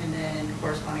y and then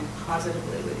corresponding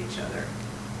positively with each other?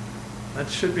 That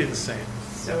should be the same.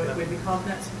 So it would be called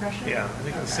net suppression? Yeah, I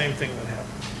think the same thing would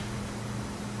happen.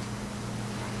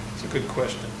 It's a good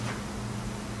question.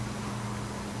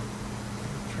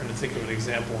 I'm trying to think of an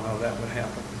example how that would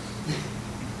happen.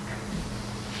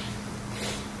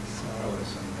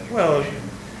 Well,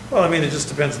 I mean, it just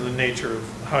depends on the nature of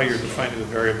how you're defining the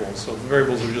variables. So the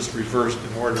variables are just reversed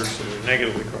in order, so they're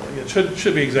negatively correlated. It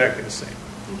should be exactly the same.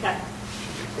 Okay.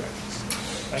 Should be exactly the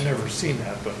same. I've never seen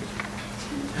that, but.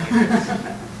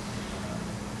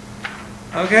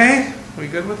 Okay, we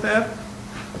good with that?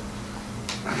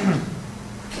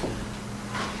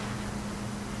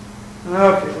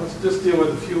 Okay, let's just deal with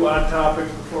a few odd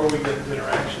topics before we get into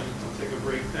interaction. We'll take a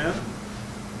break then.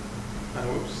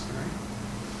 Whoops.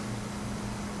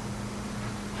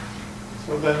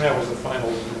 So then that was the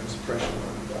final suppression.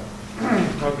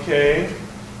 Okay.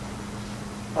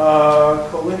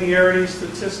 Collinearity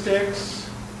statistics.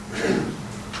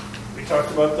 We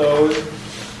talked about those.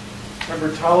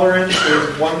 Remember, tolerance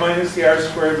is 1 minus the r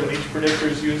squared when each predictor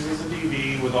is used as a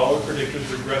DV with all the predictors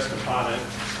regressed upon it.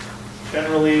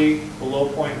 Generally, below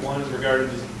 0.1 is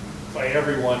regarded by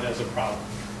everyone as a problem.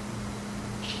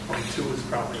 0.2 is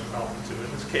probably a problem too.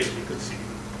 In this case, we could see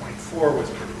 0.4 was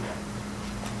pretty low.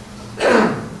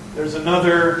 There's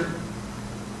another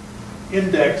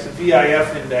index, a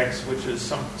VIF index, which is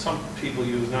some people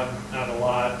use, not a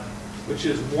lot, which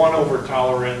is 1 over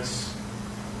tolerance,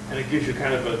 and it gives you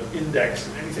kind of an index.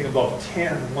 Anything above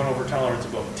 10, 1 over tolerance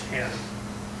above 10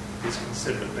 is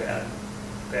considered a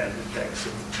bad index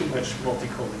of too much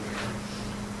multicollinearity.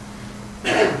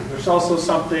 There's also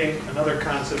another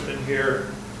concept in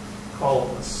here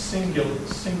called a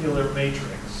singular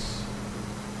matrix.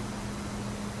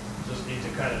 Just need to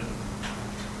kind of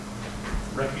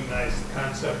recognize the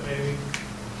concept maybe.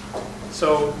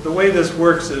 So the way this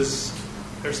works is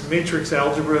there's matrix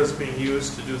algebra that's being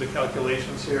used to do the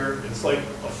calculations here. It's like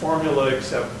a formula,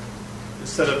 except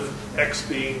instead of x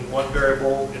being one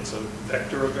variable, it's a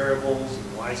vector of variables,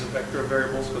 and y is a vector of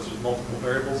variables because there's multiple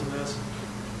variables in this.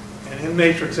 And in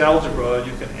matrix algebra,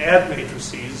 you can add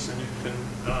matrices and you can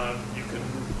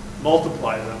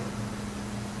multiply them.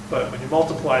 But when you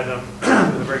multiply them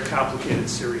with a very complicated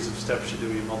series of steps you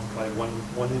do, you multiply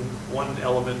one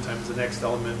element times the next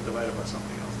element divided by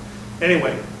something else.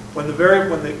 Anyway, when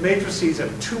the matrices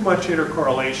have too much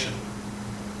intercorrelation,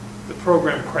 the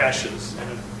program crashes and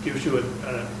it gives you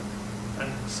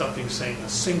something saying a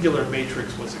singular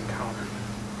matrix was encountered.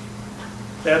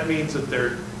 That means that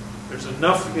there's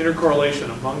enough intercorrelation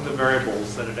among the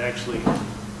variables that it actually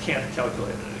can't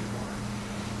calculate it anymore.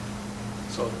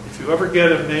 So if you ever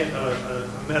get a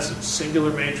message,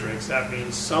 singular matrix, that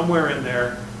means somewhere in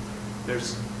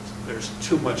there's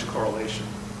too much correlation.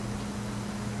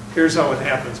 Here's how it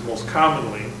happens most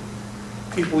commonly.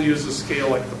 People use a scale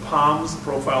like the POMS,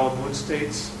 Profile of Mood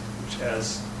States, which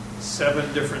has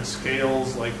 7 different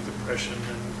scales like depression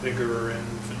and vigor and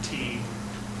fatigue.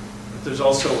 But there's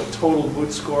also a total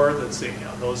mood score that's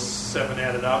those 7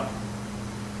 added up.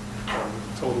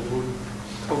 Total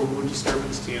mood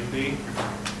disturbance, TMD.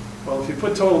 Well, if you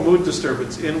put total mood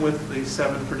disturbance in with the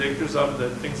 7 predictors of the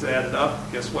things that added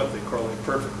up, guess what? They correlate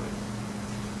perfectly.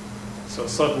 So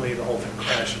suddenly the whole thing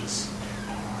crashes.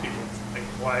 People think,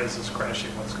 why is this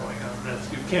crashing? What's going on?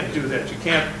 You can't do that. You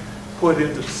can't put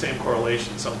into the same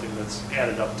correlation something that's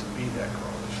added up to be that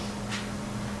correlation.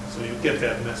 So you get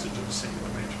that message of a singular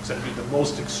matrix. That'd be the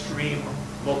most extreme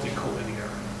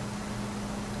multicollinearity.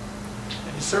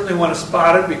 And you certainly want to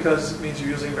spot it because it means you're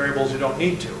using variables you don't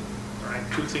need to. Right?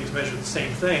 2 things measure the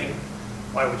same thing.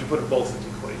 Why would you put them both in the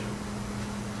equation?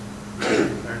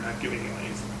 They're not giving you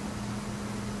anything.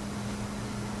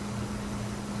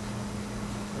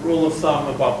 Rule of thumb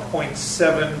about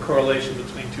 0.7 correlation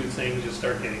between 2 things, you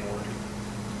start getting worried.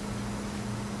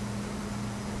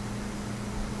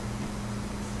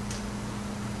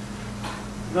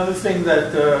 Another thing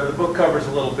that the book covers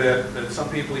a little bit that some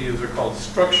people use are called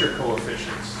structure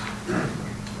coefficients.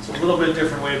 It's a little bit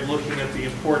different way of looking at the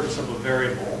importance of a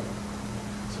variable.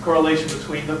 It's a correlation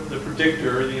between the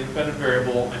predictor, the independent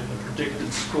variable, and the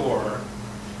predicted score.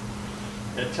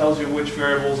 It tells you which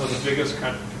variables are the biggest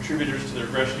contributors to the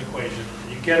regression equation.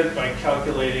 And you get it by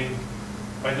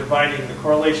dividing the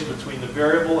correlation between the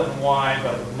variable and y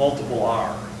by the multiple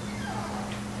r.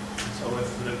 So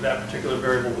if that particular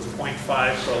variable was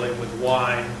 0.5 correlated with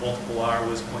y, multiple r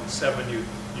was 0.7, you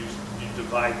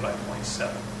divide by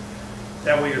 0.7.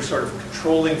 That way you're sort of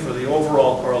controlling for the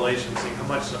overall correlation, seeing how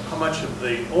much of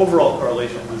the overall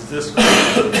correlation does this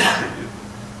correlation contribute.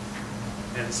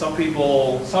 And some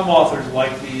authors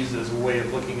like these as a way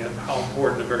of looking at how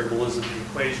important a variable is in the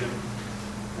equation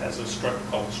as a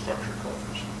called structure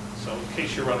coefficient. So in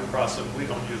case you run across them, we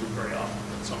don't use them very often,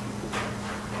 but some people do.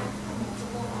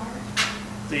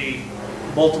 The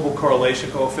multiple correlation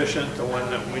coefficient, the one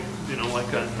that we,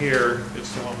 like on here,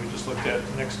 it's the one we just looked at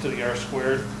next to the r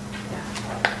squared.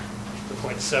 The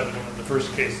 0.7, in the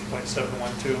first case, the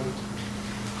 0.712.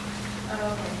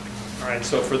 All right,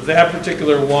 so for that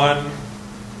particular one,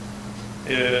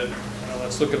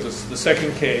 let's look at the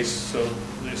second case. So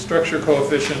the structure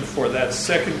coefficient for that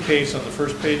second case on the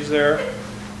first page there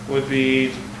would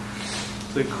be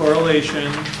the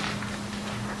correlation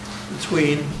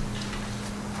between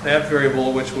that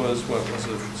variable, which was, what was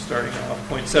it, starting off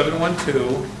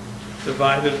 0.712,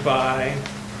 divided by,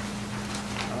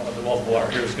 the multiple r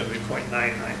here is going to be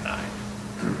 0.999.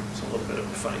 It's a little bit of a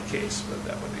funny case, but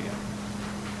that would be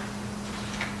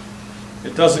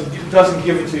it. It doesn't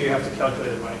give it to you. You have to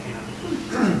calculate it by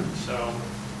hand. So,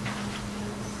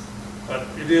 but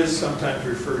it is sometimes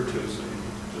referred to, so you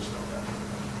just know that.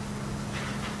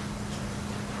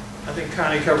 I think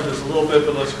Connie covered this a little bit,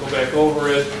 but let's go back over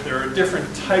it. There are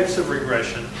different types of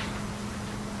regression.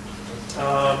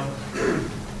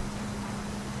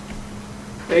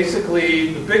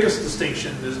 Basically, the biggest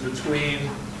distinction is between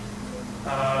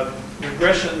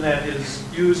regression that is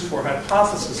used for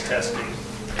hypothesis testing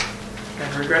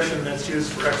and regression that's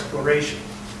used for exploration.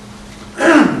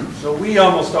 So we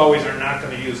almost always are not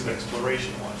going to use the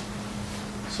exploration one.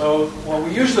 So what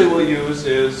we usually will use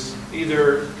is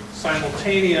either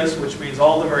simultaneous, which means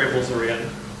all the variables are in,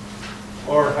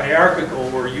 or hierarchical,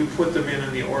 where you put them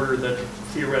in the order that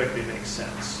theoretically makes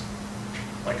sense.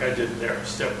 Like I did there,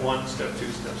 step 1, step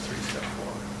 2, step 3, step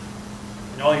 4.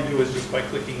 And all you do is just by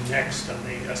clicking next on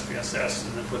the SPSS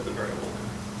and then put the variable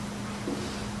in.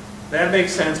 That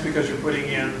makes sense because you're putting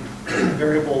in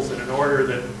variables in an order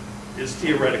that is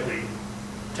theoretically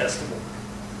testable.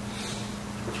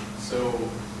 So,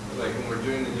 like when we're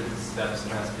doing the different steps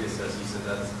in SPSS, you said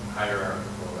that's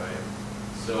hierarchical, right?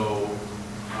 So,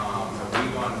 have we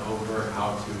gone over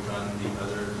how to run the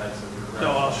other types of regression?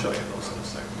 No, I'll show you those in a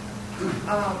second.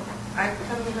 I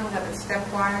kind of know that it's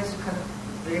stepwise, you kind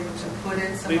of be able to put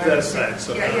in some. Leave that aside.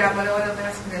 So Yeah, but what I'm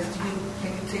asking is,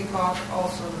 can you take off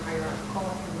also the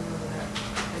hierarchical?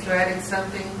 If you're adding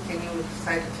something, can you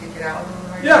decide to take it out?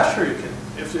 Yeah, sure, you can.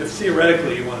 If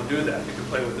theoretically you want to do that, you can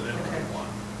play with it anything you want.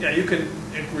 Yeah, you can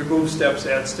remove steps,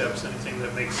 add steps, anything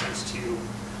that makes sense to you,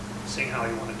 seeing how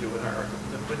you want to do it.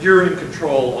 But you're in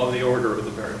control of the order of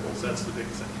the variables. That's the big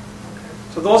thing.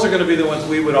 So those are going to be the ones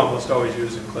we would almost always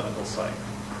use in clinical psych.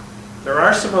 There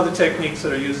are some other techniques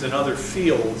that are used in other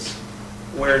fields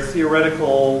where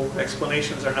theoretical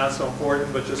explanations are not so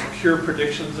important, but just pure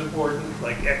predictions important,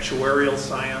 like actuarial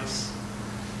science.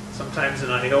 Sometimes in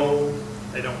I/O,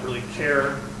 they don't really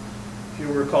care. If you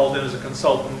were called in as a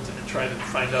consultant and tried to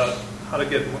find out how to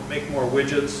make more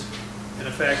widgets in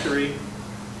a factory,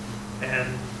 and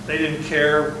they didn't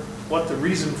care what the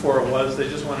reason for it was, they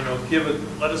just want to know,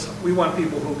 we want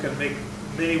people who can make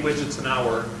many widgets an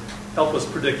hour, help us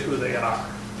predict who they are.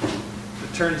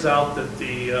 It turns out that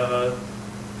the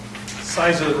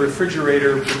size of the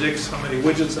refrigerator predicts how many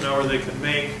widgets an hour they can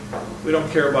make. We don't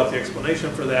care about the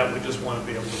explanation for that, we just want to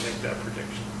be able to make that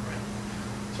prediction.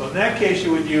 Right? So in that case,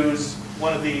 you would use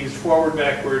one of these forward,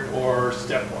 backward, or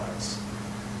stepwise.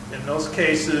 In those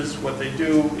cases, what they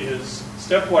do is,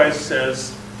 stepwise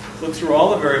says, look through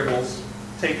all the variables,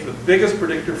 take the biggest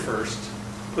predictor first,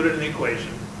 put it in the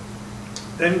equation,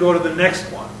 then go to the next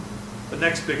one, the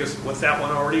next biggest with that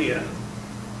one already in,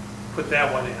 put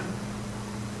that one in,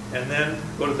 and then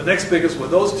go to the next biggest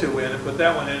with those two in and put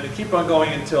that one in, and keep on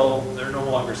going until they're no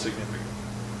longer significant.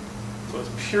 So it's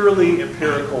purely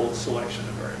empirical selection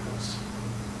of variables.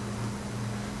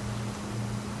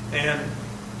 And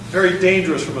very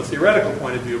dangerous from a theoretical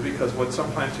point of view, because what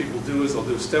sometimes people do is they'll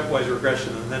do stepwise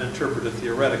regression and then interpret it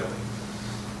theoretically.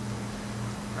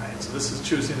 Right? So this is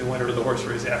choosing the winner of the horse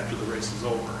race after the race is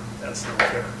over. That's no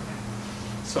fair.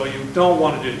 So you don't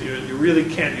want to do, you really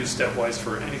can't use stepwise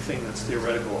for anything that's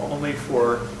theoretical, only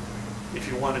for if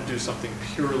you want to do something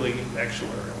purely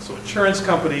actuarial. So insurance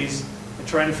companies, in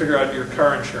trying to figure out your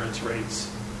car insurance rates,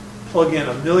 plug in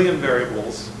 1 million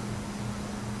variables.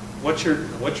 What's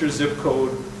your zip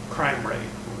code crime rate?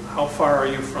 How far are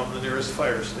you from the nearest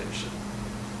fire station?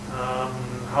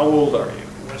 How old are you?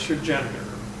 What's your gender?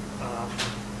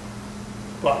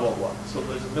 Blah, blah, blah. So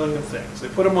there's 1 million things. They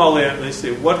put them all in and they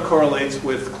say, what correlates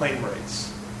with claim rates?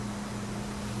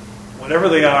 Whatever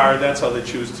they are, that's how they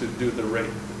choose to do the rate.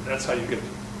 That's how you get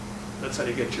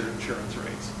your insurance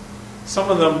rates. Some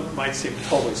of them might seem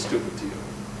totally stupid to you,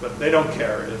 but they don't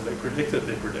care. If they predict it,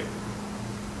 they predict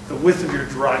it. The width of your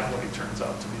driveway turns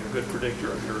out to be a good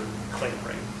predictor of your claim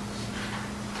rate.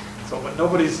 So, but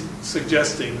nobody's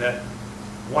suggesting that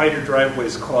wider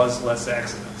driveways cause less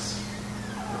accidents.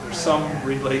 There's some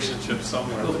relationship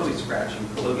somewhere. They'll probably scratch and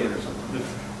plug in or something.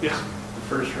 Yeah. The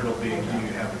first hurdle being, do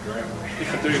you have a driveway?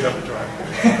 Yeah, do you have a driveway?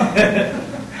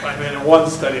 I mean, in one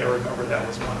study, I remember that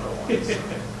was one of the ones.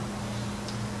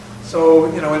 So,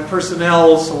 in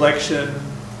personnel selection,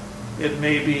 it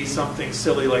may be something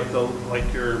silly like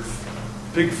your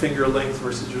big finger length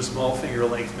versus your small finger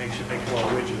length makes you make more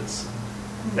widgets.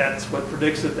 That's what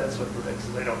predicts it. That's what predicts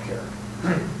it. They don't care.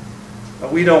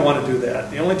 But we don't want to do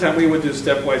that. The only time we would do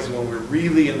stepwise is when we're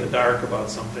really in the dark about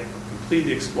something,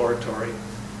 completely exploratory.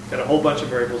 Got a whole bunch of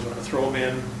variables. We're going to throw them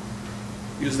in.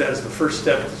 Use that as the first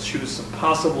step to choose some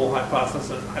possible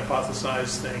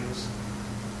hypothesized things,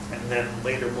 and then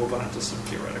later move on to some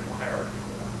theoretical hierarchical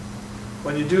one.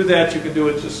 When you do that, you can do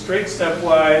it just straight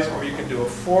stepwise, or you can do a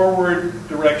forward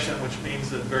direction, which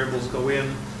means that variables go in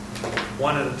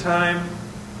one at a time,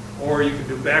 or you can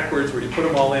do backwards, where you put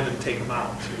them all in and take them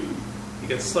out. You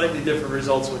get slightly different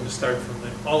results when you start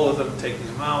from all of them, taking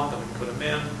them out, then we put them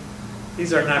in.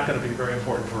 These are not going to be very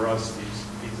important for us, these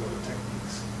other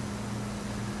techniques.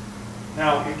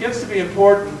 Now, it gets to be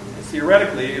important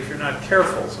theoretically if you're not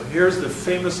careful. So here's the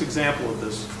famous example of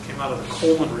this. It came out of the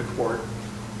Coleman report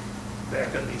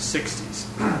back in the 60s.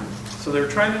 So they were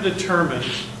trying to determine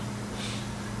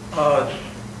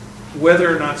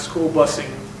whether or not school busing,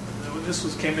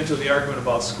 came into the argument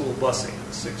about school busing in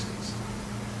the 60s.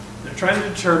 They're trying to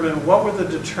determine what were the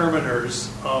determiners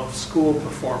of school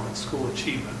performance, school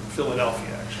achievement, in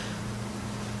Philadelphia actually.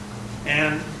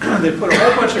 And they put a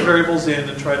whole bunch of variables in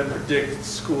to try to predict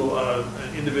school,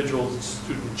 individual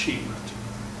student achievement.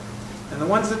 And the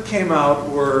ones that came out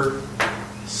were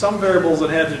some variables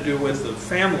that had to do with the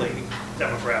family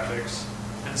demographics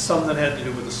and some that had to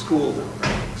do with the school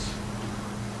demographics.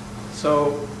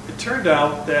 So it turned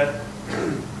out that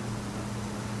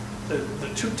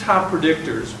the two top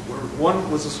predictors were, one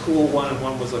was a school one and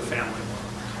one was a family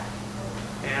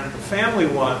one. And the family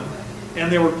one, and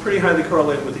they were pretty highly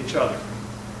correlated with each other.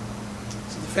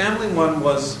 family one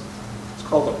was, it's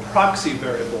called a proxy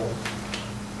variable,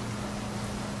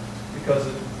 because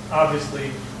it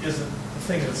obviously isn't the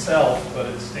thing itself, but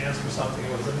it stands for something.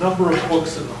 It was the number of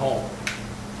books in the home.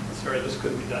 Sorry, this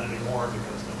couldn't be done anymore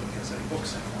because nobody has any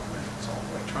books anymore, right? It's all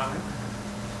electronic.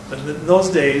 But in those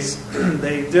days,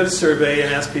 they did a survey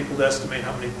and asked people to estimate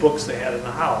how many books they had in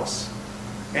the house.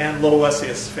 And low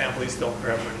SES families don't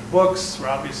grab many books,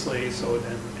 obviously, so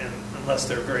and unless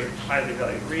they're very highly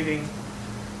valued reading.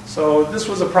 So this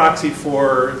was a proxy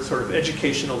for sort of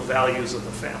educational values of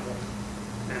the family.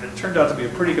 And it turned out to be a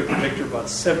pretty good predictor. About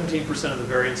 17% of the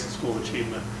variance in school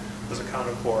achievement was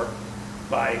accounted for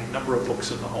by number of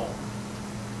books in the home.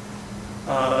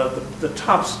 The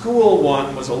top school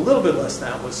one was a little bit less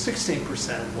than that, was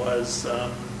 16% was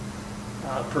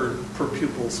per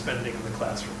pupil spending in the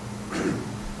classroom.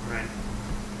 Right.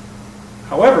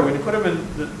 However, when you put them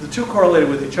in, the two correlated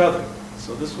with each other.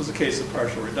 So this was a case of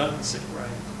partial redundancy, right?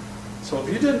 So if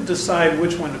you didn't decide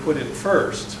which one to put in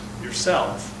first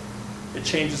yourself, it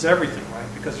changes everything, right?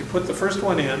 Because you put the first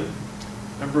one in,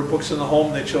 number of books in the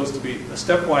home, they chose to be a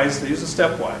stepwise, they use a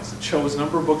stepwise. It chose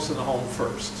number of books in the home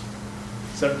first,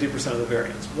 70% of the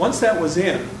variance. Once that was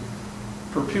in,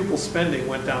 per pupil spending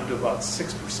went down to about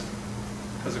 6%,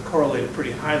 because it correlated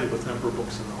pretty highly with number of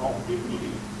books in the home.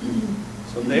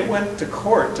 So they went to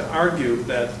court to argue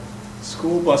that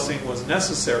school busing was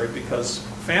necessary because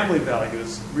family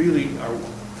values really are,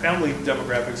 family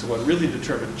demographics are what really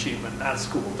determine achievement, not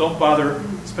school. Don't bother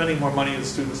spending more money on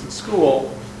students in school.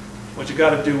 What you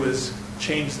got to do is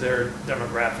change their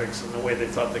demographics, and the way they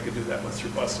thought they could do that was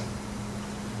through busing.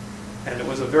 And it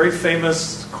was a very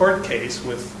famous court case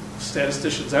with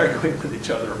statisticians arguing with each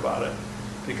other about it,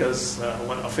 because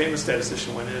when a famous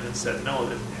statistician went in and said no,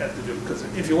 it had to do, because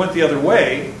if you went the other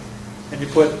way and you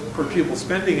put per pupil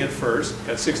spending in first,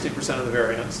 got 60% of the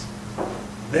variance,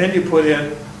 then you put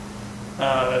in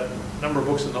number of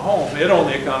books in the home, it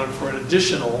only accounted for an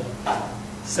additional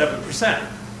 7%.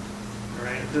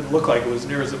 Right? It didn't look like it was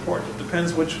near as important. It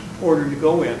depends which order you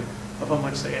go in of how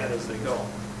much they add as they go.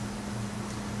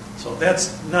 So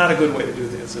that's not a good way to do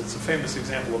this. It's a famous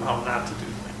example of how not to do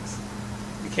things.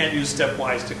 You can't use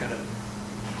stepwise to kind of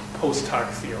post hoc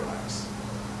theorize.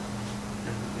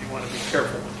 And you want to be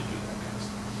careful when you do that kind of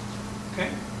stuff. Okay?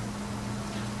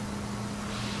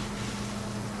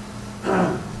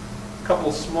 A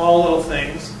couple small little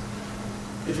things.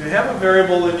 If you have a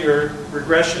variable in your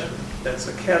regression that's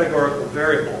a categorical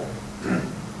variable,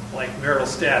 like marital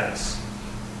status,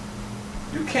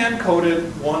 you can code it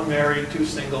 1 married, 2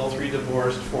 single, 3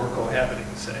 divorced, 4 cohabiting,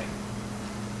 say.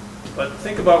 But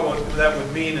think about what that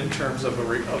would mean in terms of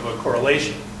a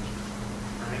correlation.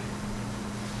 Right?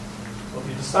 Well, if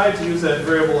you decide to use that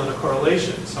variable in a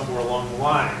correlation somewhere along the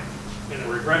line in a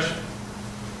regression,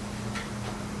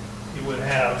 you would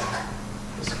have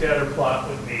the scatter plot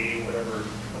would be whatever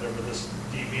this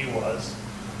dB was,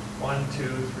 1, 2,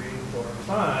 3, 4,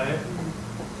 5.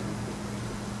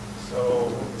 So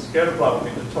the scatter plot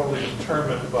would be totally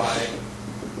determined by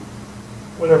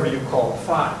whatever you call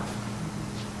 5.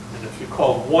 And if you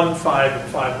called 1, 5,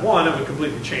 and 5, 1, it would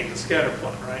completely change the scatter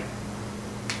plot, right?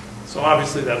 So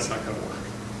obviously that's not going to work.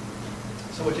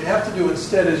 So what you have to do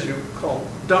instead is you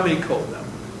dummy code them.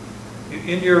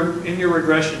 In your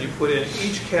regression, you put in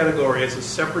each category as a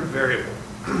separate variable.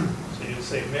 So you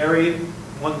say married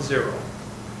 1, 0,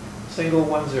 single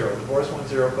 1, 0, divorced 1,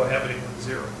 0, cohabiting 1,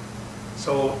 0.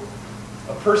 So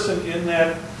a person in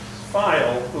that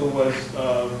file who was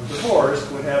divorced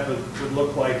would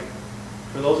look like,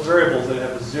 for those variables, they'd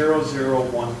have a 0, 0,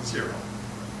 1, 0.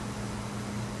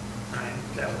 Right?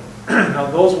 Now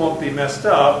those won't be messed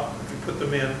up. If you put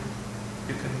them in,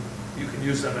 you can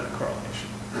use them in a correlation.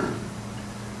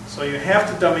 So you have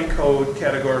to dummy code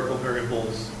categorical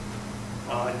variables.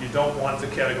 You don't want the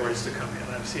categories to come in.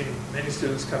 I've seen many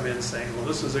students come in saying, well,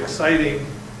 this is exciting.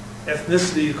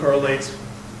 Ethnicity correlates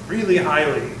really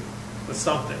highly with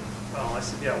something. Well, I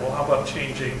said, yeah, well, how about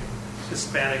changing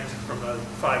Hispanic from a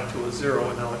 5 to a 0,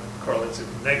 and now it correlates it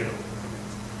negatively.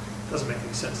 It doesn't make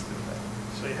any sense to do that.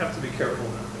 So you have to be careful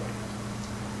not doing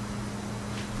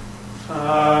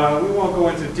it. We won't go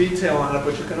into detail on it,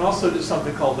 but you can also do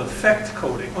something called effect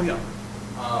coding. Oh, yeah.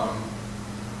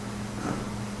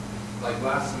 Like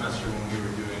last semester when we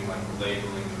were doing like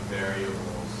labeling the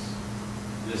variables,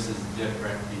 this is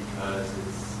different because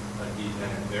it's a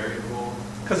dependent variable?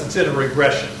 Because it's in a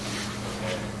regression.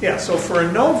 Okay. Yeah, so for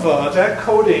ANOVA, that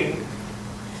coding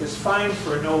is fine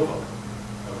for ANOVA.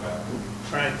 Okay.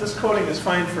 Right, this coding is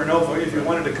fine for ANOVA. If you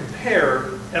wanted to compare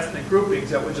ethnic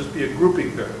groupings, that would just be a grouping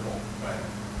variable. Right.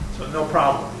 So no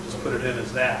problem. You just put it in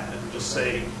as that and just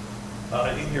say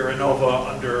in your ANOVA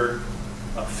under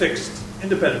fixed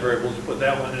independent variables, you put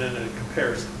that one in and it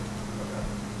compares them.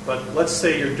 But let's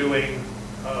say you're doing,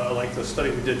 like the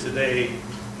study we did today,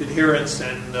 adherence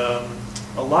and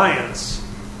alliance,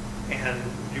 and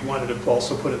you wanted to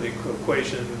also put in the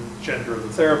equation gender of the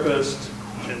therapist,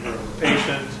 gender of the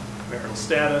patient, marital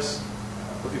status.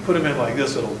 If you put them in like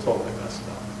this, it'll totally mess it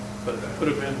up. But if you put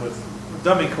them in with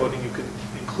dummy coding, you could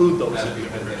include those That's in the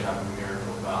because they original. have a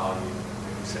numerical value.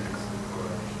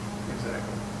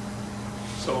 Exactly.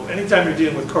 So anytime you're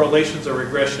dealing with correlations or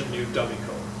regression, you dummy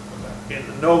code. In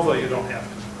ANOVA, you don't have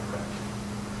to.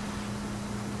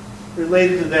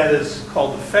 Related to that is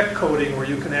called effect coding, where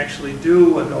you can actually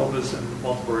do ANOVAs and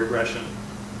multiple regression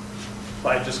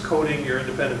by just coding your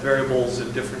independent variables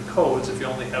in different codes. If you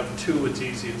only have 2, it's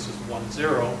easy, it's just 1,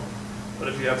 0. But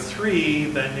if you have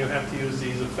 3, then you have to use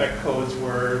these effect codes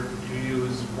where you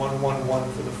use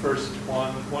 111 for the first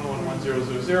one,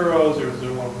 111000,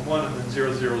 0011, and then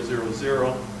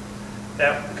 0000.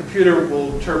 That the computer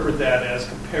will interpret that as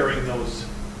comparing those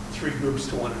 3 groups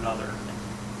to one another,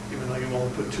 even though you've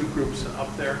only put 2 groups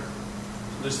up there.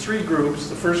 So there's 3 groups.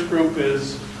 The first group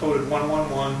is coded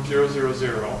 111000.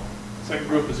 The second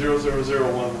group is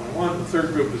 000111. The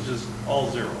third group is just all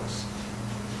zeros.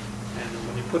 And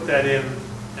when you put that in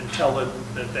and tell it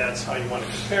that that's how you want to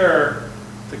compare,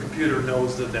 the computer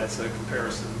knows that that's a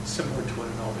comparison similar to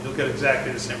an ANOVA. You'll get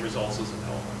exactly the same results as an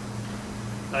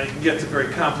ANOVA. Now you can get to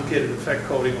very complicated effect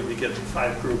coding when you get to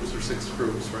 5 groups or 6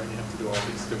 groups, right? You have to do all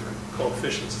these different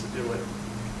coefficients to do it.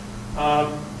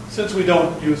 Since we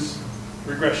don't use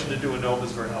regression to do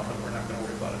ANOVAs very often, we're not going to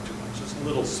worry about it too much. Just a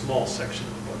little small section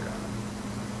of the book on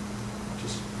it.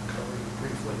 Just covering it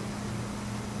briefly.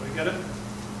 Do you get it?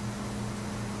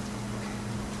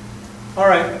 All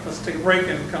right, let's take a break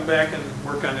and come back and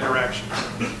work on interactions.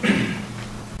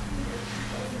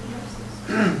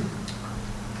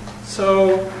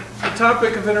 So the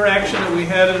topic of interaction that we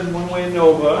had in one-way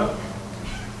ANOVA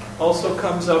also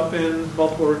comes up in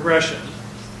multiple regression.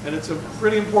 And it's a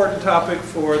pretty important topic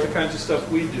for the kinds of stuff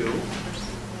we do.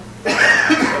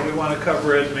 So we want to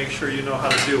cover it and make sure you know how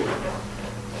to do it.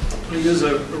 We use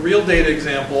a real data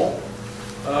example.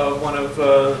 One of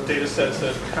the data sets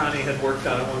that Connie had worked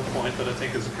on at one point that I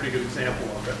think is a pretty good example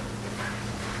of it.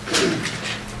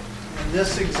 In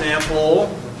this example,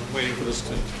 I'm waiting for this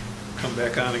to come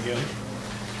back on again.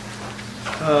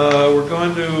 We're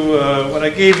going to, what I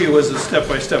gave you was a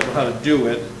step-by-step of how to do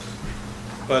it,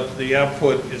 but the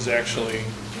output is actually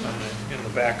in the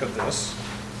back of this.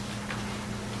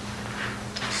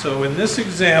 So in this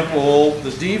example, the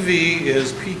DV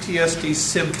is PTSD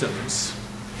symptoms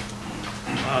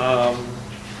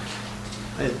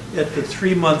at the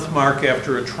 3-month mark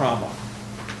after a trauma.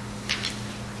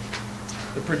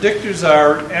 The predictors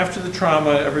are, after the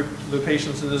trauma, the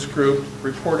patients in this group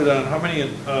reported on how many,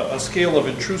 a scale of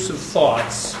intrusive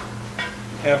thoughts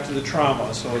after the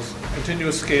trauma. So it's a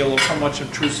continuous scale of how much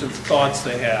intrusive thoughts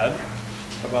they had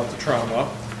about the trauma.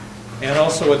 And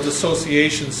also a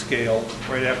dissociation scale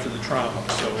right after the trauma.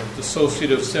 So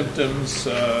dissociative symptoms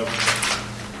are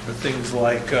things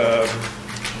like,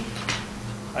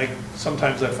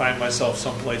 sometimes I find myself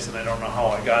someplace and I don't know how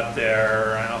I got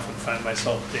there. I often find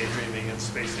myself daydreaming and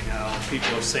spacing out.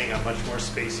 People are saying I'm much more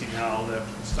spacey now, that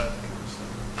kind of stuff.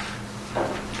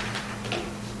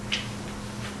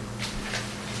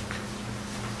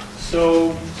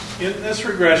 So in this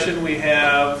regression we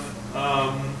have,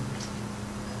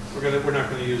 we're not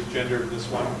going to use gender in this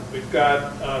one. We've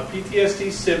got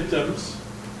PTSD symptoms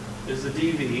is the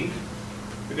DV.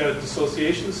 We've got a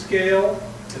dissociation scale,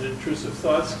 an intrusive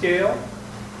thought scale.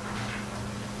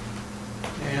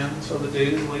 And so the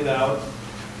data is laid out.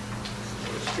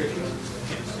 It's tricky. I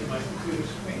can't see my computer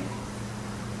screen.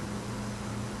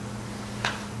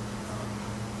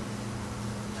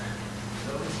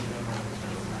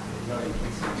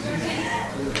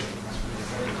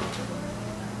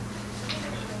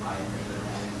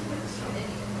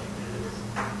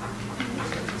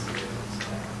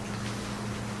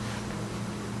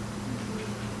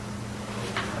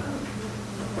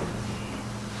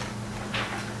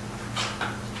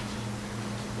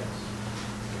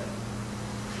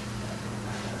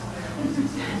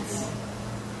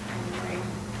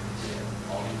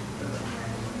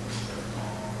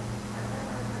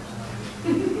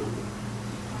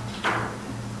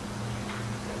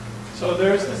 So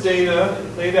there's the data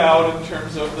laid out in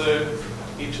terms of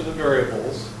each of the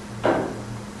variables.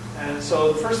 And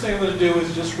so the first thing I'm going to do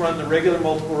is just run the regular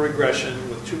multiple regression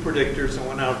with 2 predictors and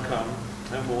 1 outcome.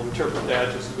 And we'll interpret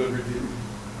that, just a good review.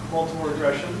 Multiple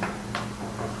regression.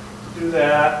 To do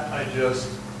that, I just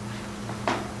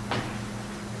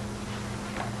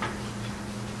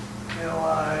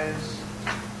analyze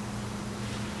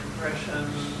regression,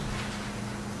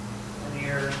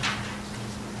 linear.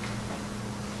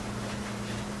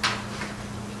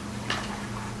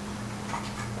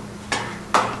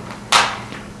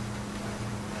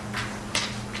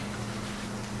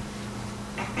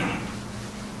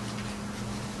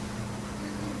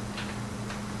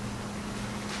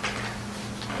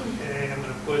 Okay, I'm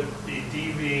going to put the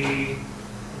DV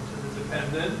into the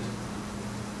dependent.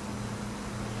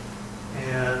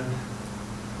 And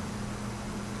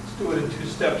let's do it in 2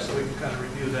 steps so we can kind of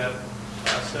review that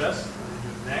process. And do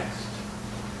next.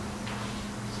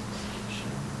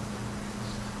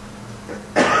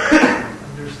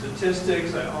 Under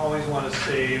statistics, I always want to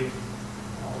save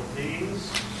all of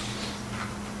these.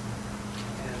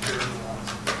 And here are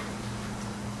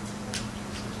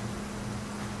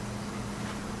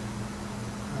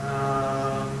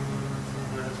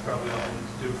that's probably all I need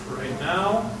to do for right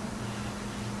now.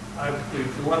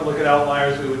 If we want to look at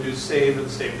outliers, we would do save and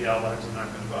save the outliers. I'm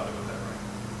not going to bother with that right now.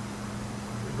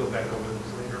 We'll go back over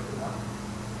this later if we want.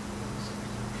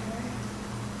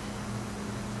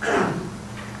 Okay.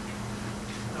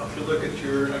 Now, if you look at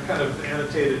your, I kind of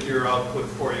annotated your output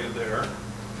for you there.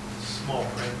 Small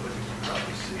print, but you can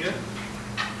probably see it.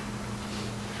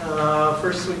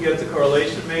 First, we get the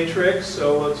correlation matrix.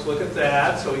 So let's look at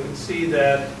that. So we can see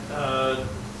that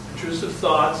intrusive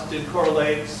thoughts did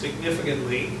correlate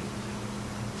significantly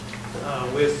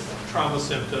with trauma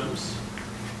symptoms,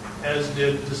 as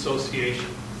did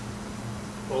dissociation.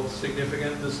 Both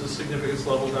significant. This is significance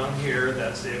level down here.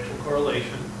 That's the actual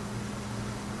correlation.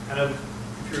 Kind of,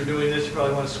 if you're doing this, you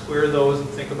probably want to square those and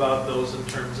think about those in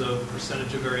terms of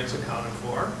percentage of variance accounted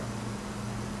for.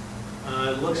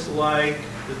 It looks like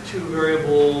the 2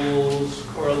 variables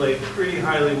correlate pretty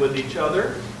highly with each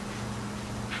other.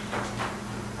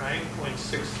 Right,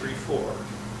 0.634.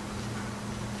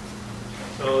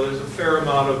 So there's a fair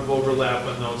amount of overlap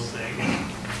on those things.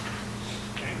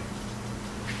 Okay.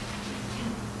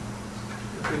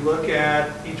 If we look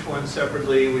at each one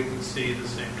separately, we can see the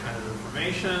same kind of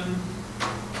information.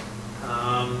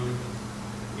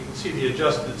 You can see the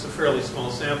adjusted, it's a fairly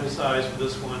small sample size for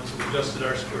this one, so the adjusted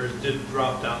R-squares did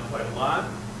drop down quite a lot.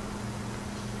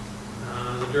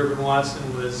 The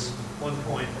Durbin-Watson was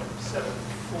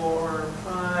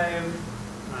 1.745,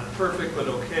 not perfect, but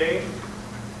okay.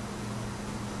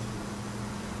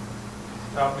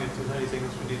 Stop me if there's anything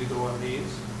else we need to go on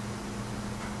these.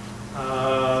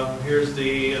 Here's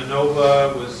the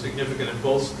ANOVA, was significant in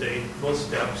both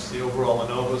steps, the overall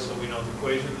ANOVA, so we know the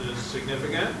equation is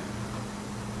significant.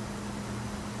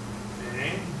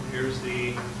 Okay, here's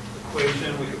the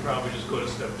equation. We could probably just go to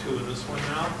step 2 in this one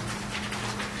now.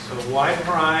 So y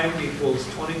prime equals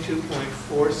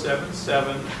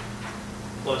 22.477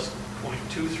 plus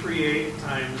 0.238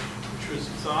 times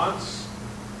intrusive thoughts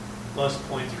plus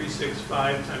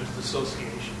 0.365 times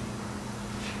dissociation.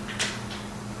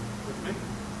 With me?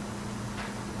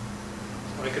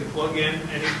 So I can plug in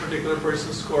any particular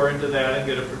person's score into that and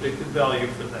get a predicted value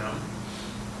for them.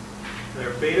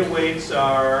 Their beta weights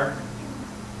are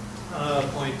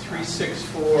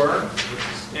 0.364, which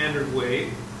is standard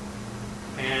weight.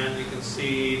 And you can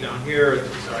see down here,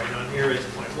 down here it's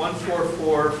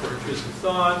 0.144 for intrusive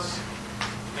thoughts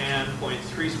and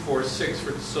 0.346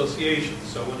 for dissociation.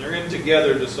 So when they're in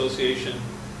together, dissociation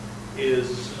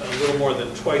is a little more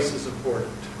than twice as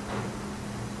important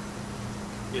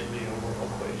in the overall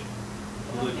equation.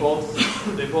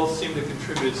 They both seem to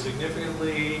contribute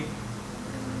significantly.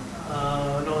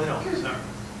 No, they don't. Sorry.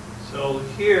 So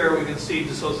here we can see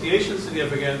dissociation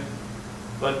significant,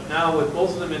 but now with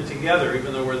both of them in together,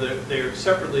 even though they're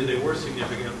separately they were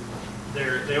significant,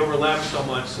 they overlap so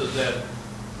much so that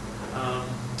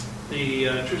the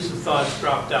intrusive thoughts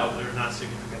dropped out. They're not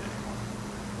significant anymore.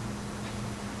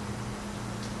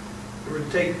 We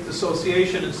would take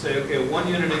dissociation and say, okay, a 1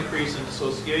 unit increase in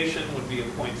dissociation would be a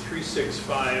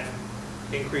 0.365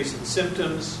 increase in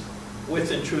symptoms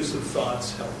with intrusive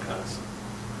thoughts held constant.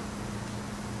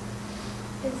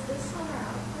 Is this on our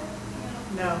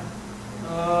output? No.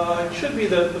 It should be,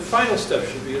 the final step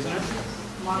should be, isn't it?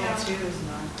 Model 2 is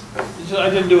not. I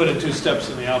didn't do it in 2 steps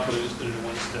in the output, I just did it in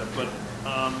 1 step. But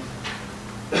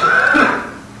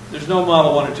there's no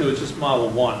model 1 or 2, it's just model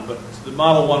 1. But the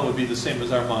model 1 would be the same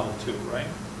as our model 2, right?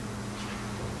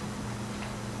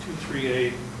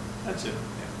 238, that's it. Yeah.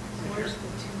 Where's the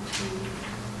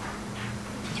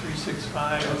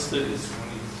 365, what's the... 22.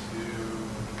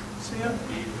 See ya?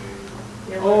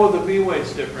 Oh, the B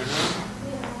weight's different, huh?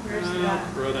 Where's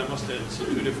that? Bro, that must have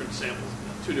two different samples,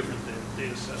 2 different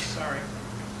data sets. Sorry.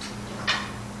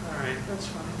 All right, that's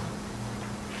fine.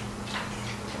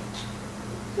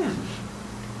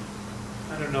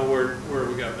 I don't know where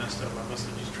we got messed up. I must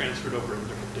have just transferred over a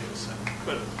different data set.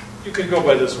 But you can go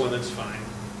by this one, that's fine.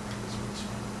 This one's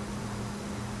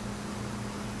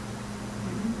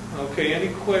fine. Okay,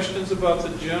 any questions about the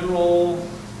general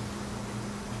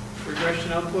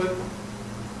regression output?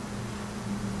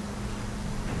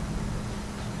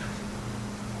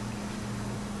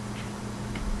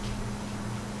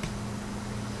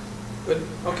 Good,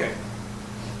 okay.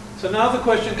 So now the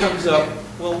question comes up,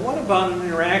 well, what about an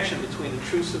interaction between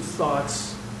intrusive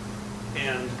thoughts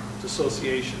and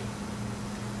dissociation?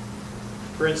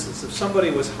 For instance, if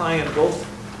somebody was high in both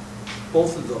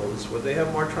of those, would they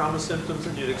have more trauma symptoms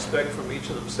than you'd expect from each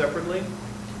of them separately?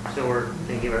 So we're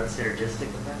thinking about synergistic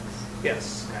effects?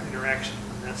 Yes, interaction.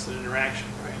 That's an interaction,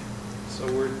 right?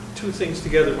 So two things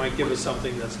together might give us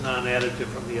something that's non-additive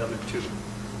from the other two.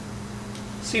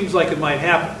 Seems like it might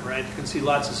happen, right? You can see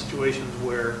lots of situations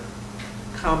where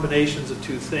combinations of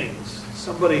two things.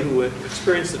 Somebody who had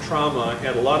experienced the trauma,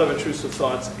 had a lot of intrusive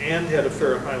thoughts, and had a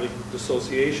fair amount of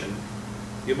dissociation,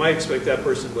 you might expect that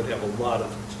person would have a lot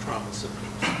of trauma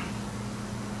symptoms.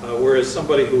 Whereas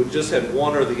somebody who just had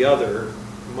one or the other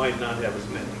might not have as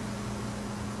many.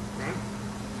 Right?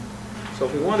 So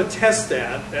if we want to test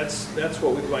that, that's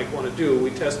what we might want to do.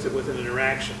 We test it with an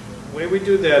interaction. The way we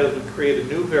do that is we create a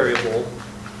new variable,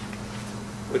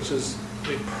 which is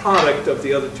the product of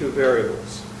the other two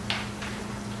variables.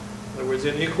 In other words,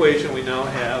 in the equation we now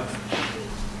have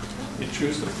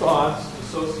intrusive thoughts,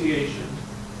 dissociation,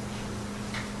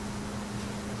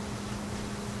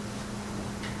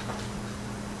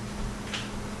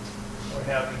 we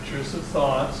have intrusive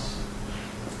thoughts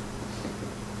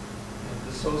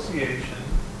and dissociation.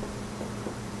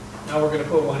 Now we're going to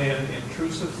put one in,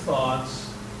 intrusive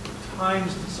thoughts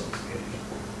times dissociation.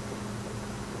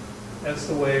 That's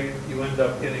the way you end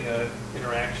up getting an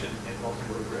interaction in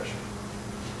multiple regression.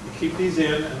 You keep these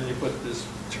in, and then you put this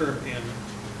term in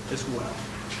as well.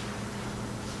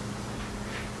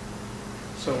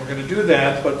 So we're going to do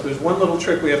that, but there's one little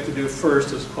trick we have to do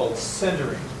first. It's called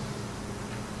centering.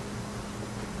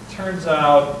 Turns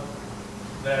out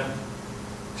not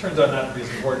to be as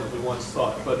important as we once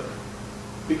thought, but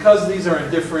because these are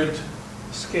in different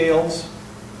scales,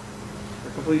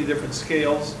 they're completely different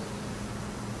scales,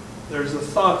 there's a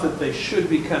thought that they should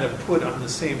be kind of put on the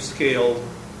same scale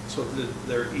so that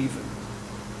they're even.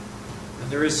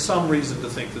 And there is some reason to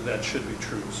think that that should be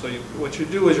true. So what you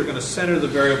do is you're going to center the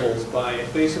variables by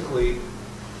basically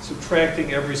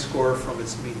subtracting every score from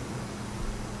its mean.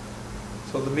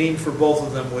 So the mean for both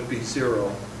of them would be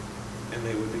 0, and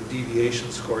they would be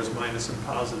deviation scores, minus and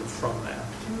positive from that.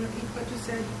 Can you repeat what you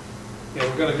said? Yeah,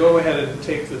 we're going to go ahead and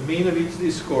take the mean of each of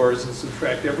these scores and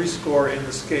subtract every score in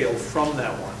the scale from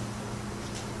that one.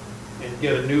 And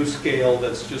get a new scale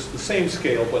that's just the same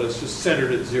scale, but it's just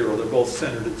centered at 0. They're both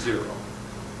centered at 0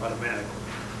 automatically.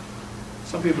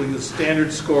 Some people use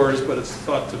standard scores, but it's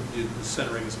thought to the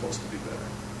centering is supposed to be better.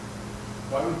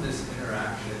 Why would this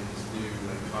interaction, this new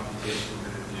computation we're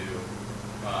going to do,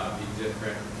 be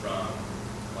different from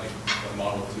like the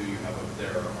Model 2 you have up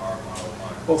there or our Model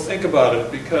 1? Well, think about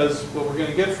it, because what we're going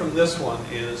to get from this one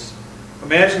is,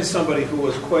 imagine somebody who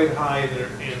was quite high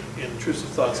in intrusive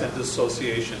thoughts and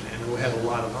dissociation and who had a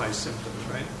lot of high symptoms,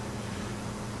 right?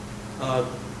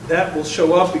 That will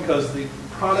show up because the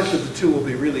product of the two will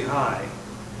be really high.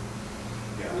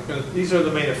 Yeah. These are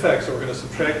the main effects, so we're going to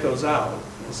subtract those out.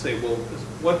 We'll say, well,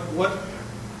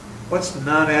 what's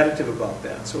non-additive about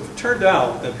that? So if it turned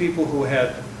out that people who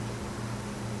had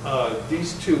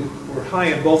these two who were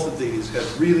high in both of these had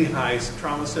really high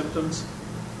trauma symptoms,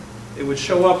 it would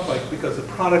show up because the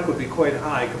product would be quite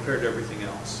high compared to everything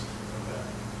else. Okay.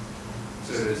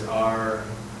 So is the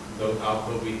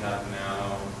output we have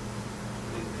now?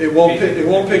 It won't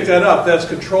pick that up. That's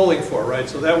controlling for, right?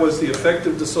 So that was the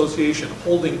effective dissociation,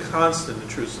 holding constant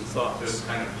intrusive thoughts. So it's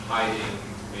kind of hiding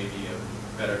maybe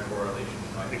a better correlation.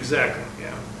 Exactly.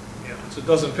 Yeah. So it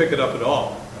doesn't pick it up at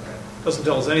all. Okay. It doesn't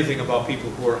tell us anything about people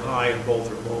who are high in both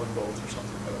or low in both or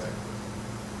something like that.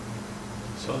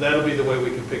 So that'll be the way we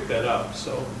can pick that up.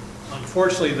 So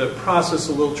unfortunately, the process is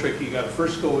a little tricky. You got to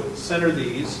first go center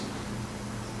these,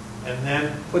 and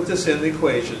then put this in the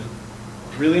equation.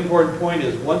 The really important point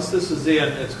is once this is in,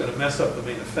 it's going to mess up the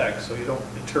main effects, so you don't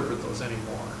interpret those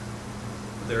anymore.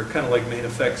 They're kind of like main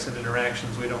effects and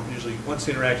interactions. We don't usually, once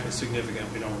the interaction is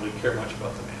significant, we don't really care much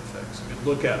about the main effects. We can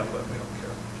look at them, but we don't care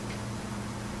much.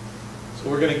 So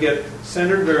we're going to get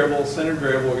centered variable.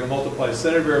 We're going to multiply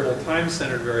centered variable times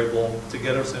centered variable to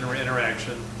get us an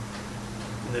interaction.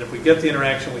 And then if we get the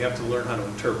interaction, we have to learn how to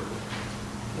interpret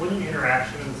it. Wouldn't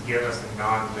interactions give us a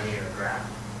non-linear graph?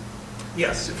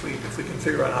 Yes, if we can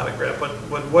figure out how to graph. But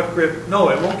what graph? No,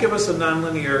 it won't give us a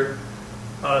nonlinear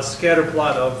scatter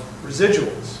plot of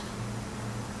residuals,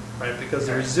 right? Because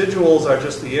the residuals are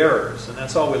just the errors, and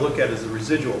that's all we look at is the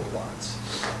residual plots.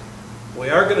 What we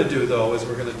are going to do, though, is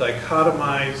we're going to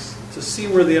dichotomize to see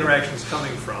where the interaction is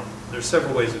coming from. There's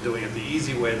several ways of doing it. The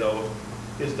easy way, though,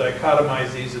 is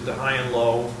dichotomize these into high and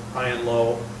low,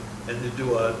 and to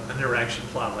do an interaction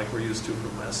plot like we're used to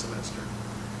from last semester.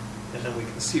 And then we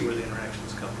can see where the interaction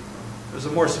is coming from. There's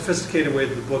a more sophisticated way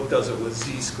that the book does it with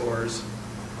z-scores,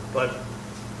 but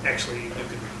actually,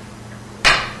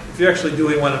 if you're actually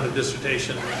doing one in a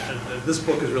dissertation, and this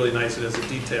book is really nice, it has a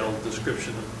detailed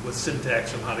description with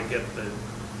syntax on how to get the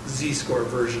z-score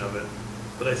version of it.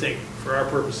 But I think for our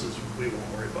purposes, we won't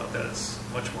worry about that. It's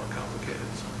much more complicated.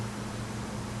 So.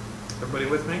 Everybody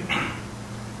with me?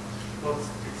 Well,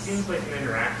 it seems like an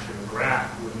interaction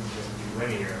graph wouldn't just be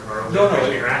linear, or no,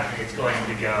 interaction, it's going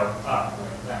to go up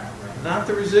like that, right? Not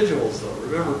the residuals, though.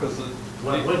 Remember, because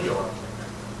What would go up?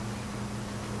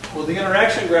 well, the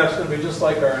interaction graph is going to be just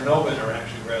like our ANOVA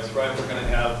interaction graphs, right? We're going to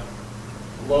have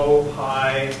low,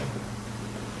 high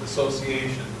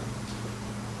association.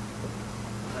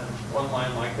 And then one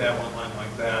line like that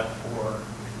for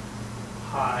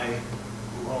high,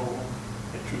 low,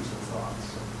 intrusive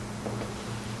thoughts.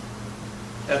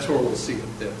 That's where we'll see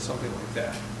it, something like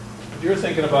that. What you're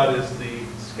thinking about is the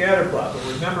scatter plot, but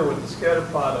remember with the scatter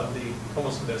plot of the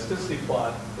homosyndesticity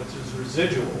plot, which is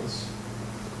residuals,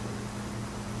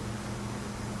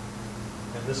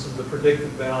 and this is the predicted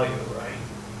value, right?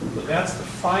 So that's the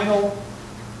final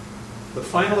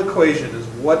equation is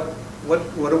what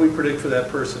do we predict for that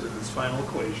person in this final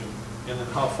equation, and then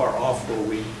how far off were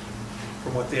we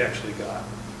from what they actually got.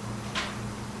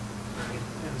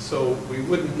 And so we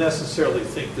wouldn't necessarily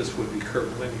think this would be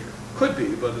curvilinear. Could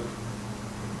be, but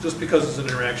just because it's an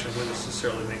interaction wouldn't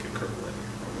necessarily make it curvilinear.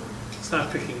 It's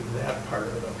not picking that part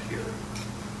of it up here.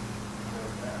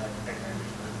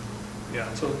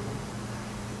 Yeah, so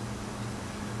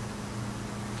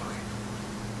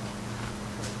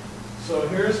so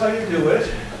here's how you do it.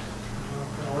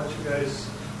 I'll let you guys,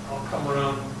 I'll come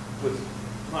around with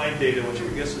my data, which I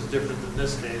guess is different than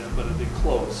this data, but it'd be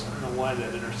close. I don't know why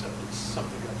that intercept is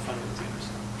something got funny with the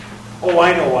intercept. Oh,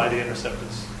 I know why the intercept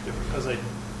is different, because I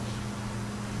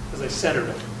centered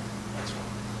it. That's why.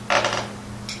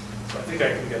 So I think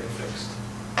I can get it fixed.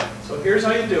 So here's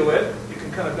how you do it. You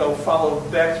can kind of go follow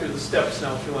back through the steps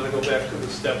now if you want to go back through the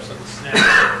steps on the snap.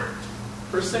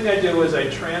 First thing I do is I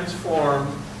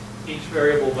transform each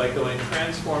variable by going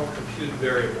transform compute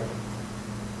variable.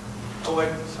 Oh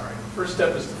wait, sorry. First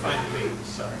step is to find the mean.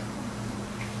 Sorry.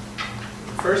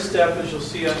 The first step, as you'll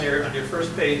see on your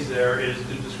first page there, is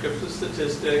do descriptive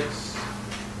statistics,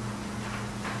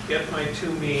 get my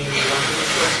two means, one for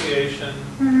association,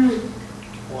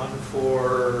 one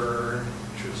for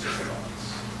intrusive thoughts.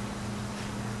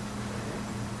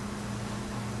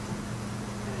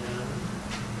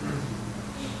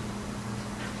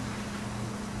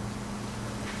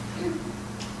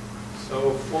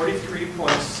 So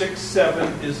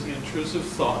 43.67 is the intrusive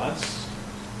thoughts.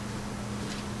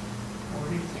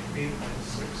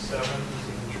 43.67 is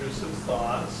the intrusive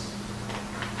thoughts.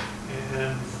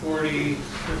 And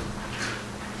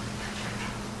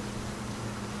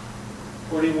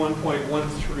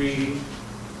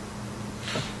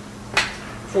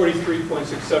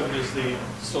is the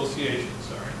association,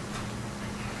 sorry.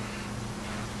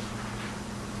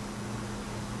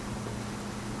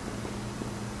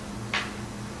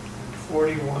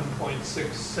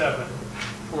 41.67,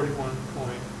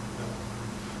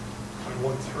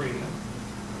 41.13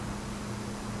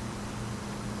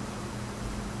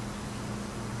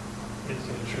 is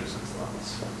the intrusive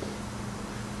thoughts.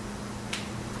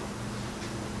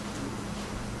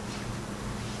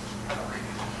 Okay,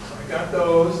 so I got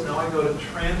those. Now I go to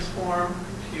transform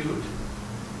compute.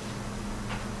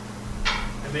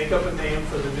 I make up a name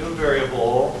for the new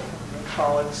variable. I'm going to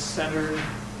call it centered.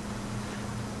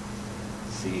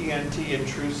 CENT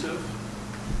intrusive.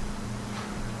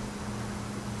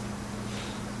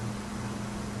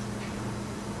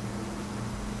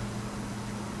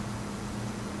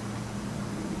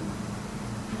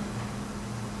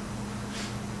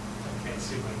 I can't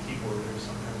see my keyboard there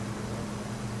sometimes.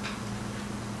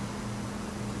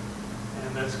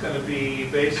 And that's going to be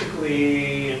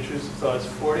basically intrusive thoughts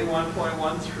 41.13. So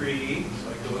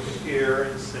I go over here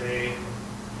and say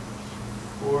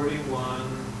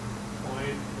 41.13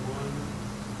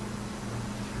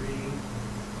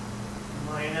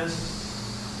 minus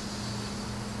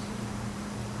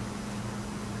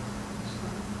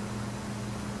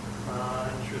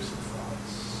intrusive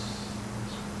thoughts.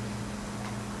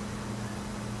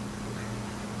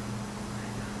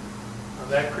 Now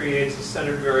that creates a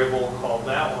centered variable called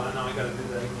that one. Now I got to do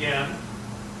that again.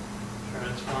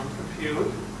 Transform compute.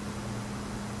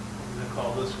 I'm going to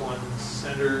call this one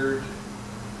centered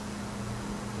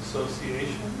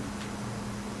association.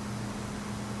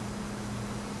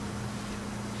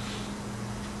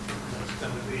 That's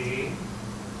going to be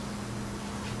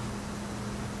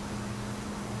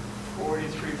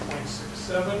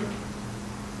 43.67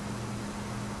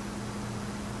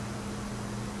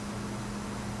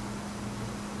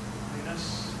 minus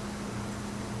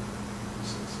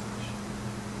association.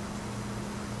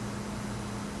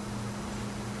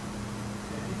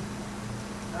 Okay.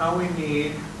 Now we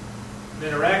need an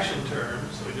interaction term,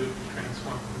 so we do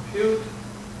transform compute.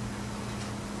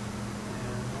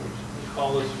 And we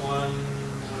call this one,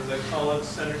 what did I call it?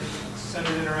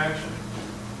 Centered interaction.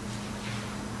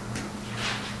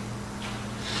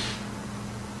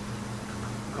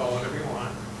 Call whatever you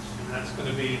want. And that's going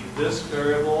to be this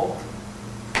variable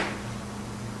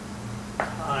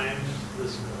times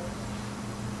this variable.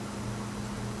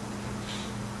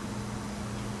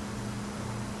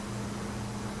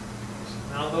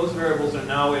 Now those variables are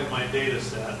now in my data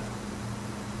set.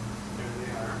 There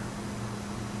they are.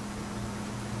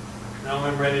 Now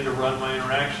I'm ready to run my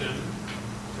interaction.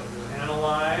 So I do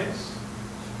analyze,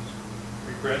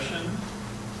 regression,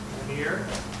 linear.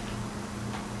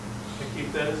 I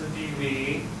keep that as a DV.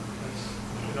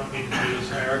 We don't need to do this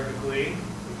hierarchically. We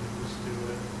can just do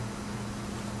it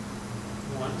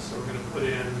once. So we're going to put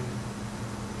in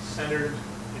centered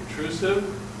intrusive,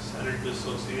 centered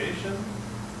dissociation,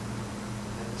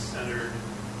 centered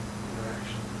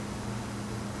interaction.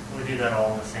 Can we do that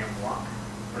all in the same block?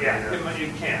 Or Yeah,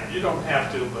 you can. You don't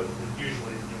have to, but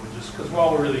usually you would just, because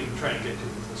all we're really trying to get to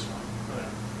is this one. Okay.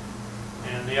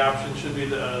 And the option should be,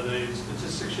 the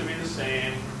statistics should be the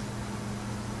same.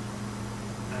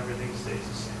 And everything stays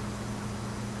the same.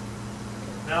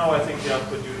 Now I think the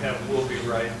output you have will be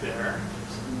right there.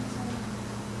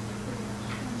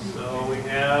 So we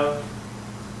have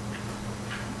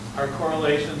our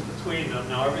correlations between them.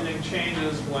 Now everything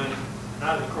changes when,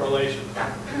 not in correlation,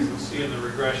 as you'll see in the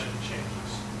regression changes.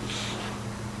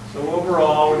 So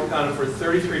overall, we've accounted for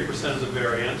 33% of the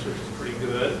variance, which is pretty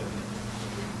good.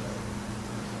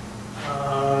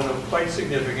 Quite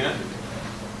significant.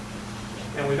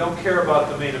 And we don't care about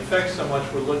the main effect so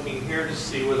much. We're looking here to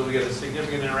see whether we get a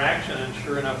significant interaction, and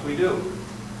sure enough, we do.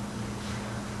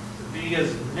 The V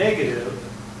is negative.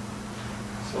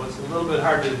 So it's a little bit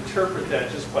hard to interpret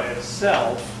that just by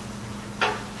itself.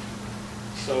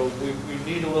 So we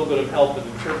need a little bit of help in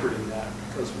interpreting that,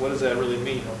 because what does that really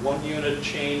mean? A 1 unit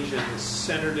change in the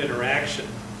centered interaction,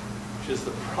 which is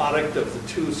the product of the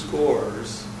two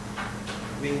scores,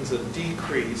 means a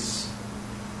decrease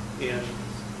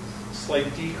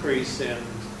slight decrease in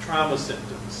trauma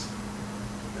symptoms.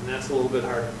 And that's a little bit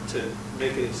hard to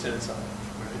make any sense out of,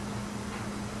 right?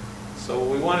 So what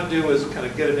we want to do is kind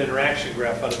of get an interaction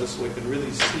graph out of this so we can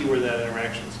really see where that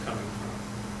interaction is coming from.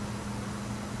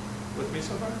 With me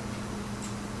so far?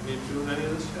 Need to do any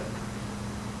of this yet?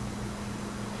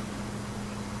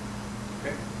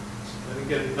 Okay. I didn't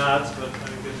get any nods, but I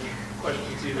didn't get any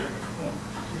questions either.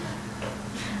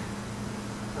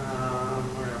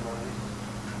 Where am I?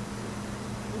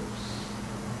 Oops.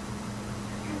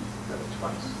 Got it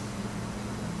twice.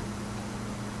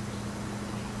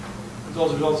 Are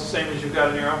those results the same as you've got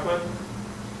in your output?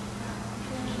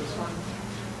 This one?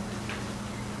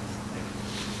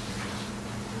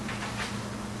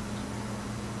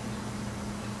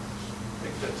 I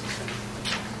think that's the same.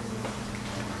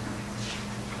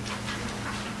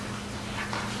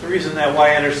 The reason that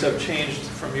y-intercept changed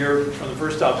from the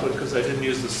first output because I didn't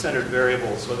use the centered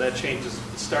variable, so that changes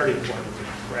the starting point of the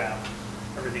graph.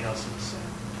 Everything else is the same.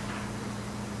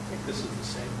 I think this is the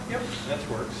same. Yep, that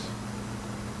works.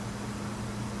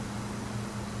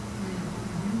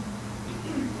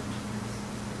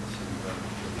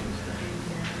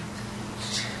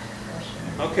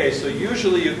 Okay, so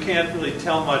usually you can't really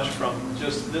tell much from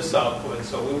just this output,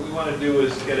 so what we want to do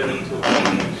is get it into a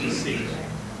PSY6022.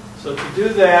 So to do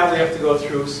that, we have to go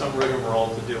through some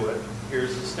rigmarole to do it.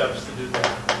 Here's the steps to do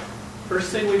that.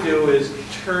 First thing we do is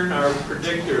turn our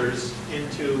predictors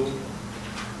into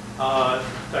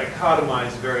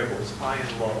dichotomized variables, high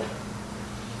and low.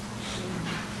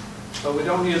 But we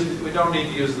don't need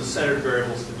to use the centered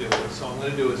variables to do it. So what I'm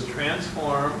going to do is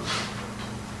transform,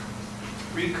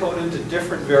 recode into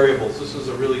different variables. This is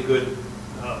a really good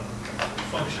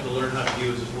function to learn how to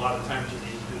use. There's a lot of times you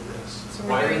need to do this. So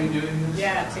Why are we doing this?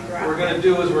 Yeah, it's a graph. What we're going to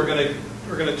do is we're going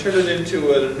to turn it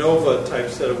into an ANOVA type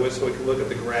set of ways so we can look at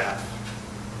the graph.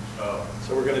 Oh.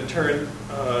 So we're going to turn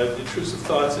intrusive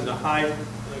thoughts into high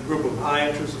group of high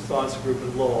intrusive thoughts, a group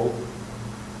of low,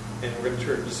 and we're going to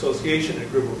turn dissociation in a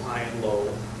group of high and low.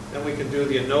 Then we can do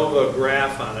the ANOVA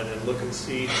graph on it and look and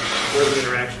see where the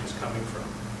interaction is coming from.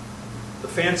 The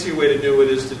fancier way to do it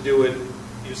is to do it,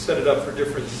 you set it up for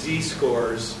different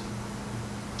z-scores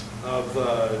of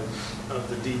the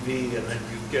DV, and then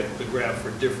you get the graph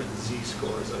for different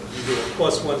z-scores. You do a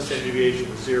 +1 standard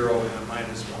deviation, 0, and a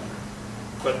 -1.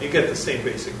 But you get the same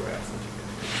basic graph that you get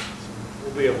here. So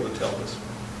we'll be able to tell this one.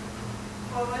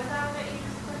 What was that you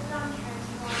just clicked on?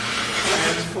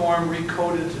 Transform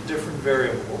recoded to different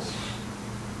variables.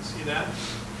 See that?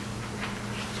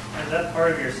 Is that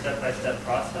part of your step-by-step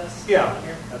process? Yeah.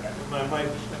 Here? Okay. I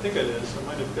think it is. I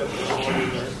might have got the wrong one in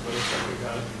there, but I think we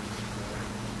got it.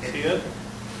 See it?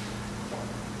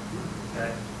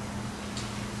 Okay.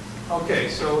 Okay,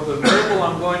 so the variable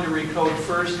I'm going to recode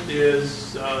first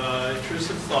is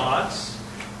intrusive thoughts.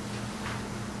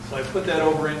 So I put that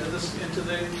over into the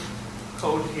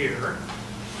code here.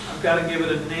 I've got to give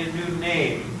it a new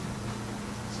name.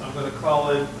 So I'm going to call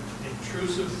it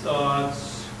intrusive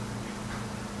thoughts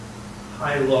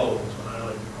high-low is what I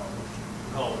like to call it.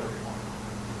 Call it whatever you want.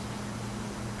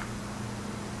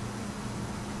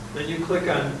 Then you click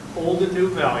on old and new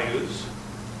values.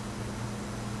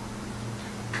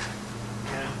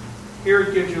 And here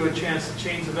it gives you a chance to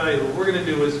change the value. What we're going to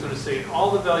do is going to say all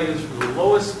the values from the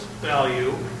lowest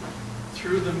value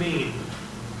through the mean.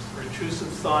 For intrusive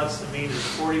thoughts, the mean is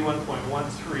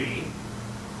 41.13.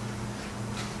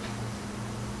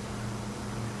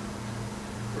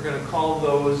 We're going to call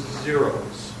those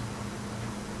zeros.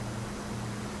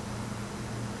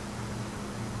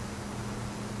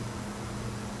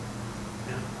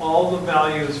 And all the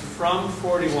values from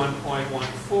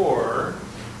 41.14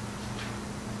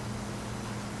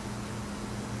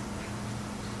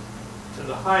 to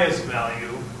the highest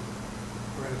value,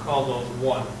 we're going to call those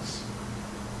ones.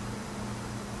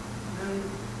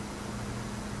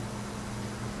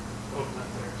 Oh, not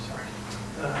there, sorry.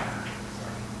 Sorry.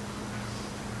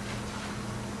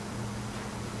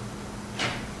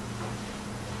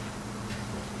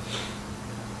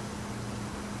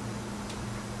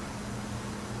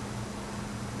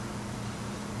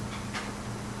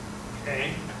 Okay,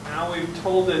 now we've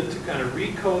told it to kind of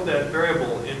recode that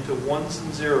variable into ones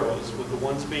and zeros, with the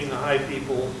ones being the high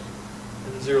people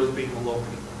and the zeros being the low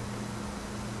people.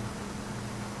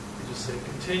 You just say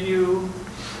continue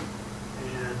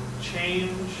and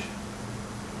change,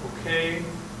 okay,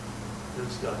 and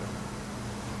it's done.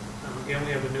 Now again,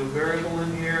 we have a new variable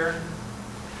in here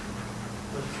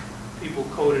with people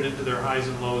coded into their highs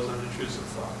and lows on intrusive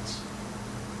thoughts.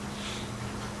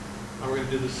 Now we're going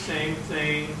to do the same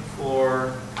thing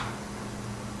for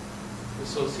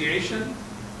dissociation,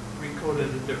 recode it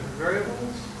into different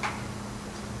variables.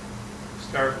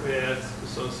 Start with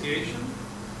dissociation.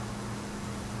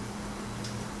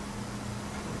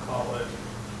 We'll call it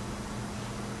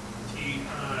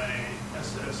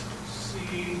TISSC,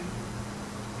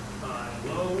 high,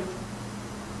 low.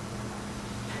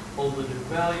 Hold the new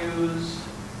values,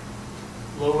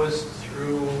 lowest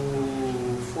through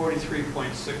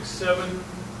 43.67.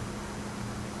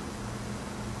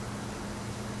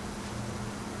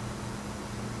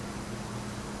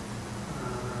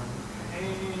 Okay,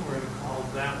 we're going to call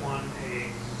that one a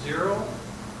 0.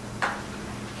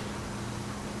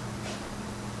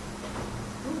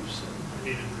 Oops, I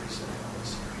needed to reset all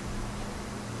this here.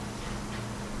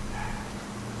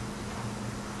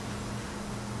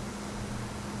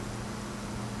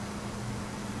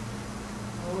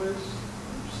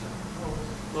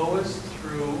 Lowest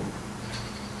through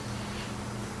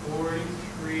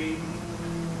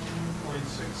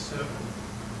 43.67.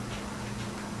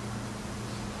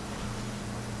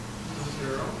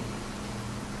 0.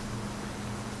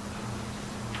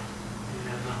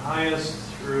 And the highest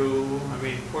through,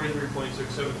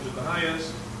 43.67 to the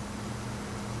highest.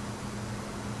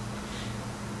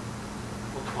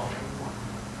 We'll call it 1.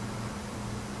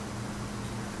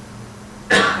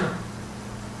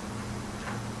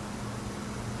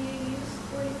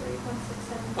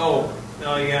 Oh,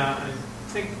 no, yeah, I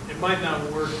think it might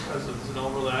not work because it's an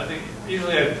overlay. I think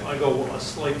usually I go a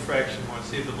slight fraction more,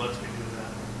 see if it lets me do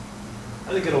that.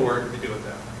 I think it'll work if you do it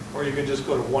that way. Or you can just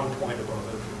go to 1 point above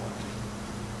it if you want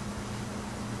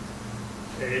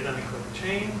to. Okay, then I click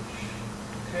change.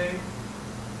 Okay.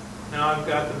 Now I've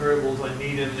got the variables I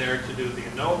need in there to do the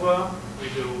ANOVA. We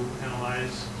do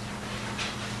analyze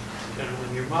general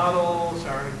linear model,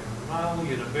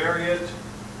 univariate.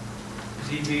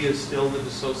 DV is still the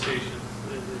dissociation,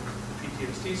 the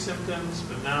PTSD symptoms,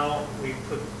 but now we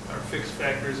put our fixed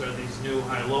factors are these new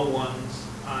high-low ones,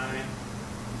 high,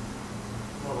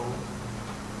 low,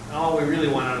 And all we really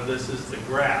want out of this is the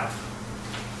graph.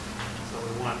 So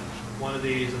we want one of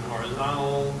these in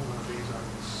horizontal, one of these on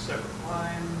separate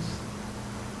lines,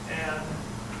 and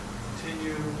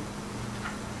continue.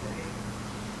 Okay.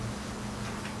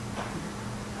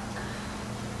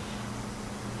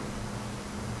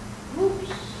 Whoops.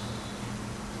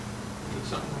 Did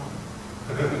something wrong.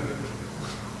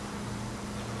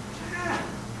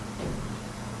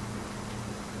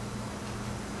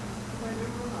 What did I do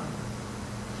wrong?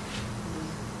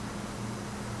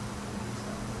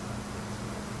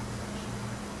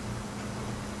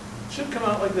 Should come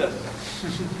out like this.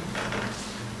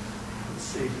 Let's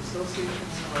see, dissociation.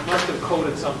 I must have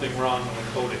coded something wrong when I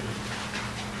coded.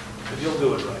 But you'll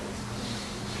do it right.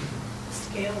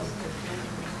 Scale is different.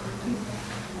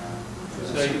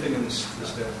 There's something in this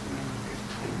step.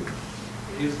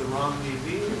 Use the wrong EV.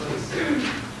 Let's see.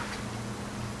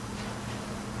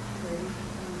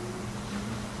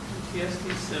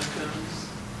 PTSD symptoms.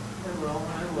 High low,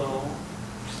 high low.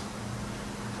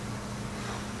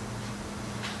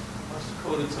 Must have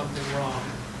coded something wrong.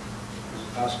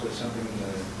 Possibly something in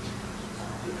the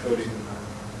coding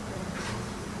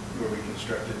where we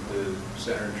constructed the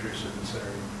center intrusive and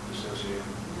center dissociated.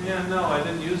 Yeah, no, I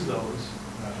didn't use those.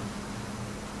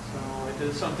 So I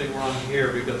did something wrong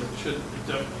here because it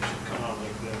definitely should come out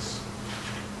like this.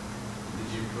 Did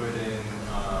you put in,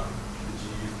 did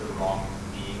you use the wrong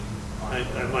mean? I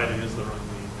might have used the wrong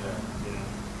mean. Yeah.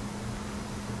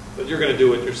 But you're going to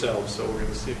do it yourself, so we're going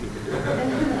to see if you can do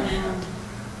it.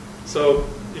 So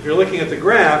if you're looking at the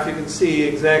graph, you can see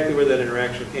exactly where that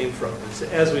interaction came from. It's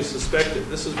as we suspected.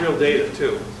 This is real data,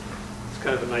 too. It's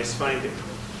kind of a nice finding.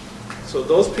 So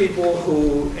those people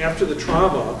who, after the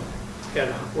trauma,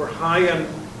 were high on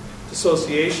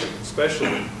dissociation,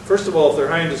 especially. First of all, if they're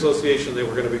high in dissociation, they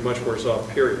were going to be much worse off,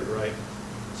 period, right?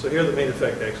 So here the main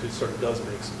effect actually sort of does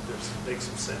make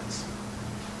some sense.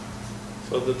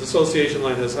 So the dissociation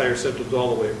line has higher symptoms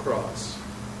all the way across.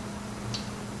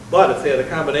 But if they had a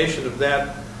combination of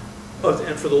that,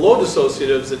 and for the low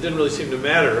dissociatives, it didn't really seem to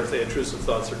matter if they had intrusive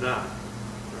thoughts or not,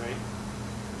 right?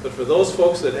 But for those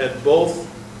folks that had both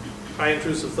high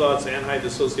intrusive thoughts and high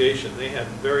dissociation, they had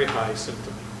very high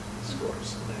symptom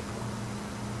scores in that group.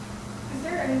 Is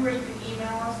there any way you could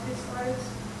email us these slides?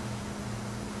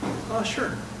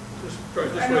 Sure. Just I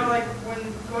know, wait. like, when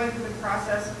going through the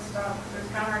process and stuff, it's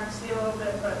kind of hard to see a little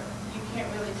bit, but you can't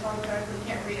really tell exactly, you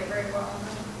can't read it very well.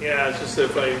 Yeah, it's just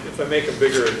if I make them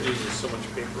bigger, it uses so much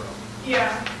paper up.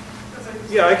 Yeah.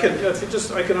 Yeah, I can. If you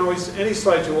just, I can always, any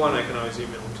slides you want, I can always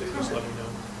email them to you. Just let me know.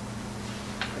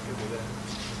 I can do that.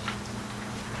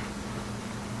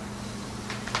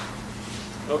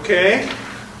 Okay.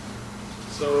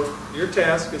 So your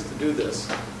task is to do this.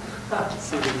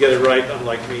 See if you can get it right,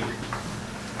 unlike me.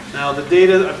 Now the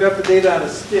data, I've got the data on a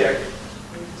stick.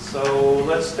 So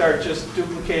let's start just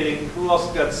duplicating. Who else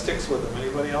has got sticks with them?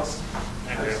 Anybody else?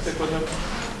 Stick with them.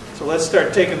 So let's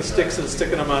start taking the sticks and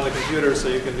sticking them on the computer so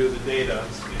you can do the data.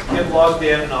 Get logged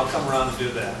in, and I'll come around and do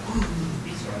that.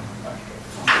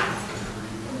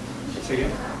 Say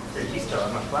again? He's still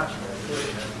on my flash.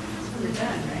 We're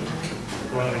done, right?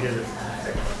 Why don't we get it?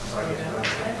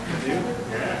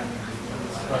 Yeah.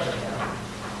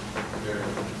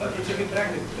 You took it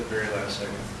back at the very last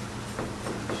second.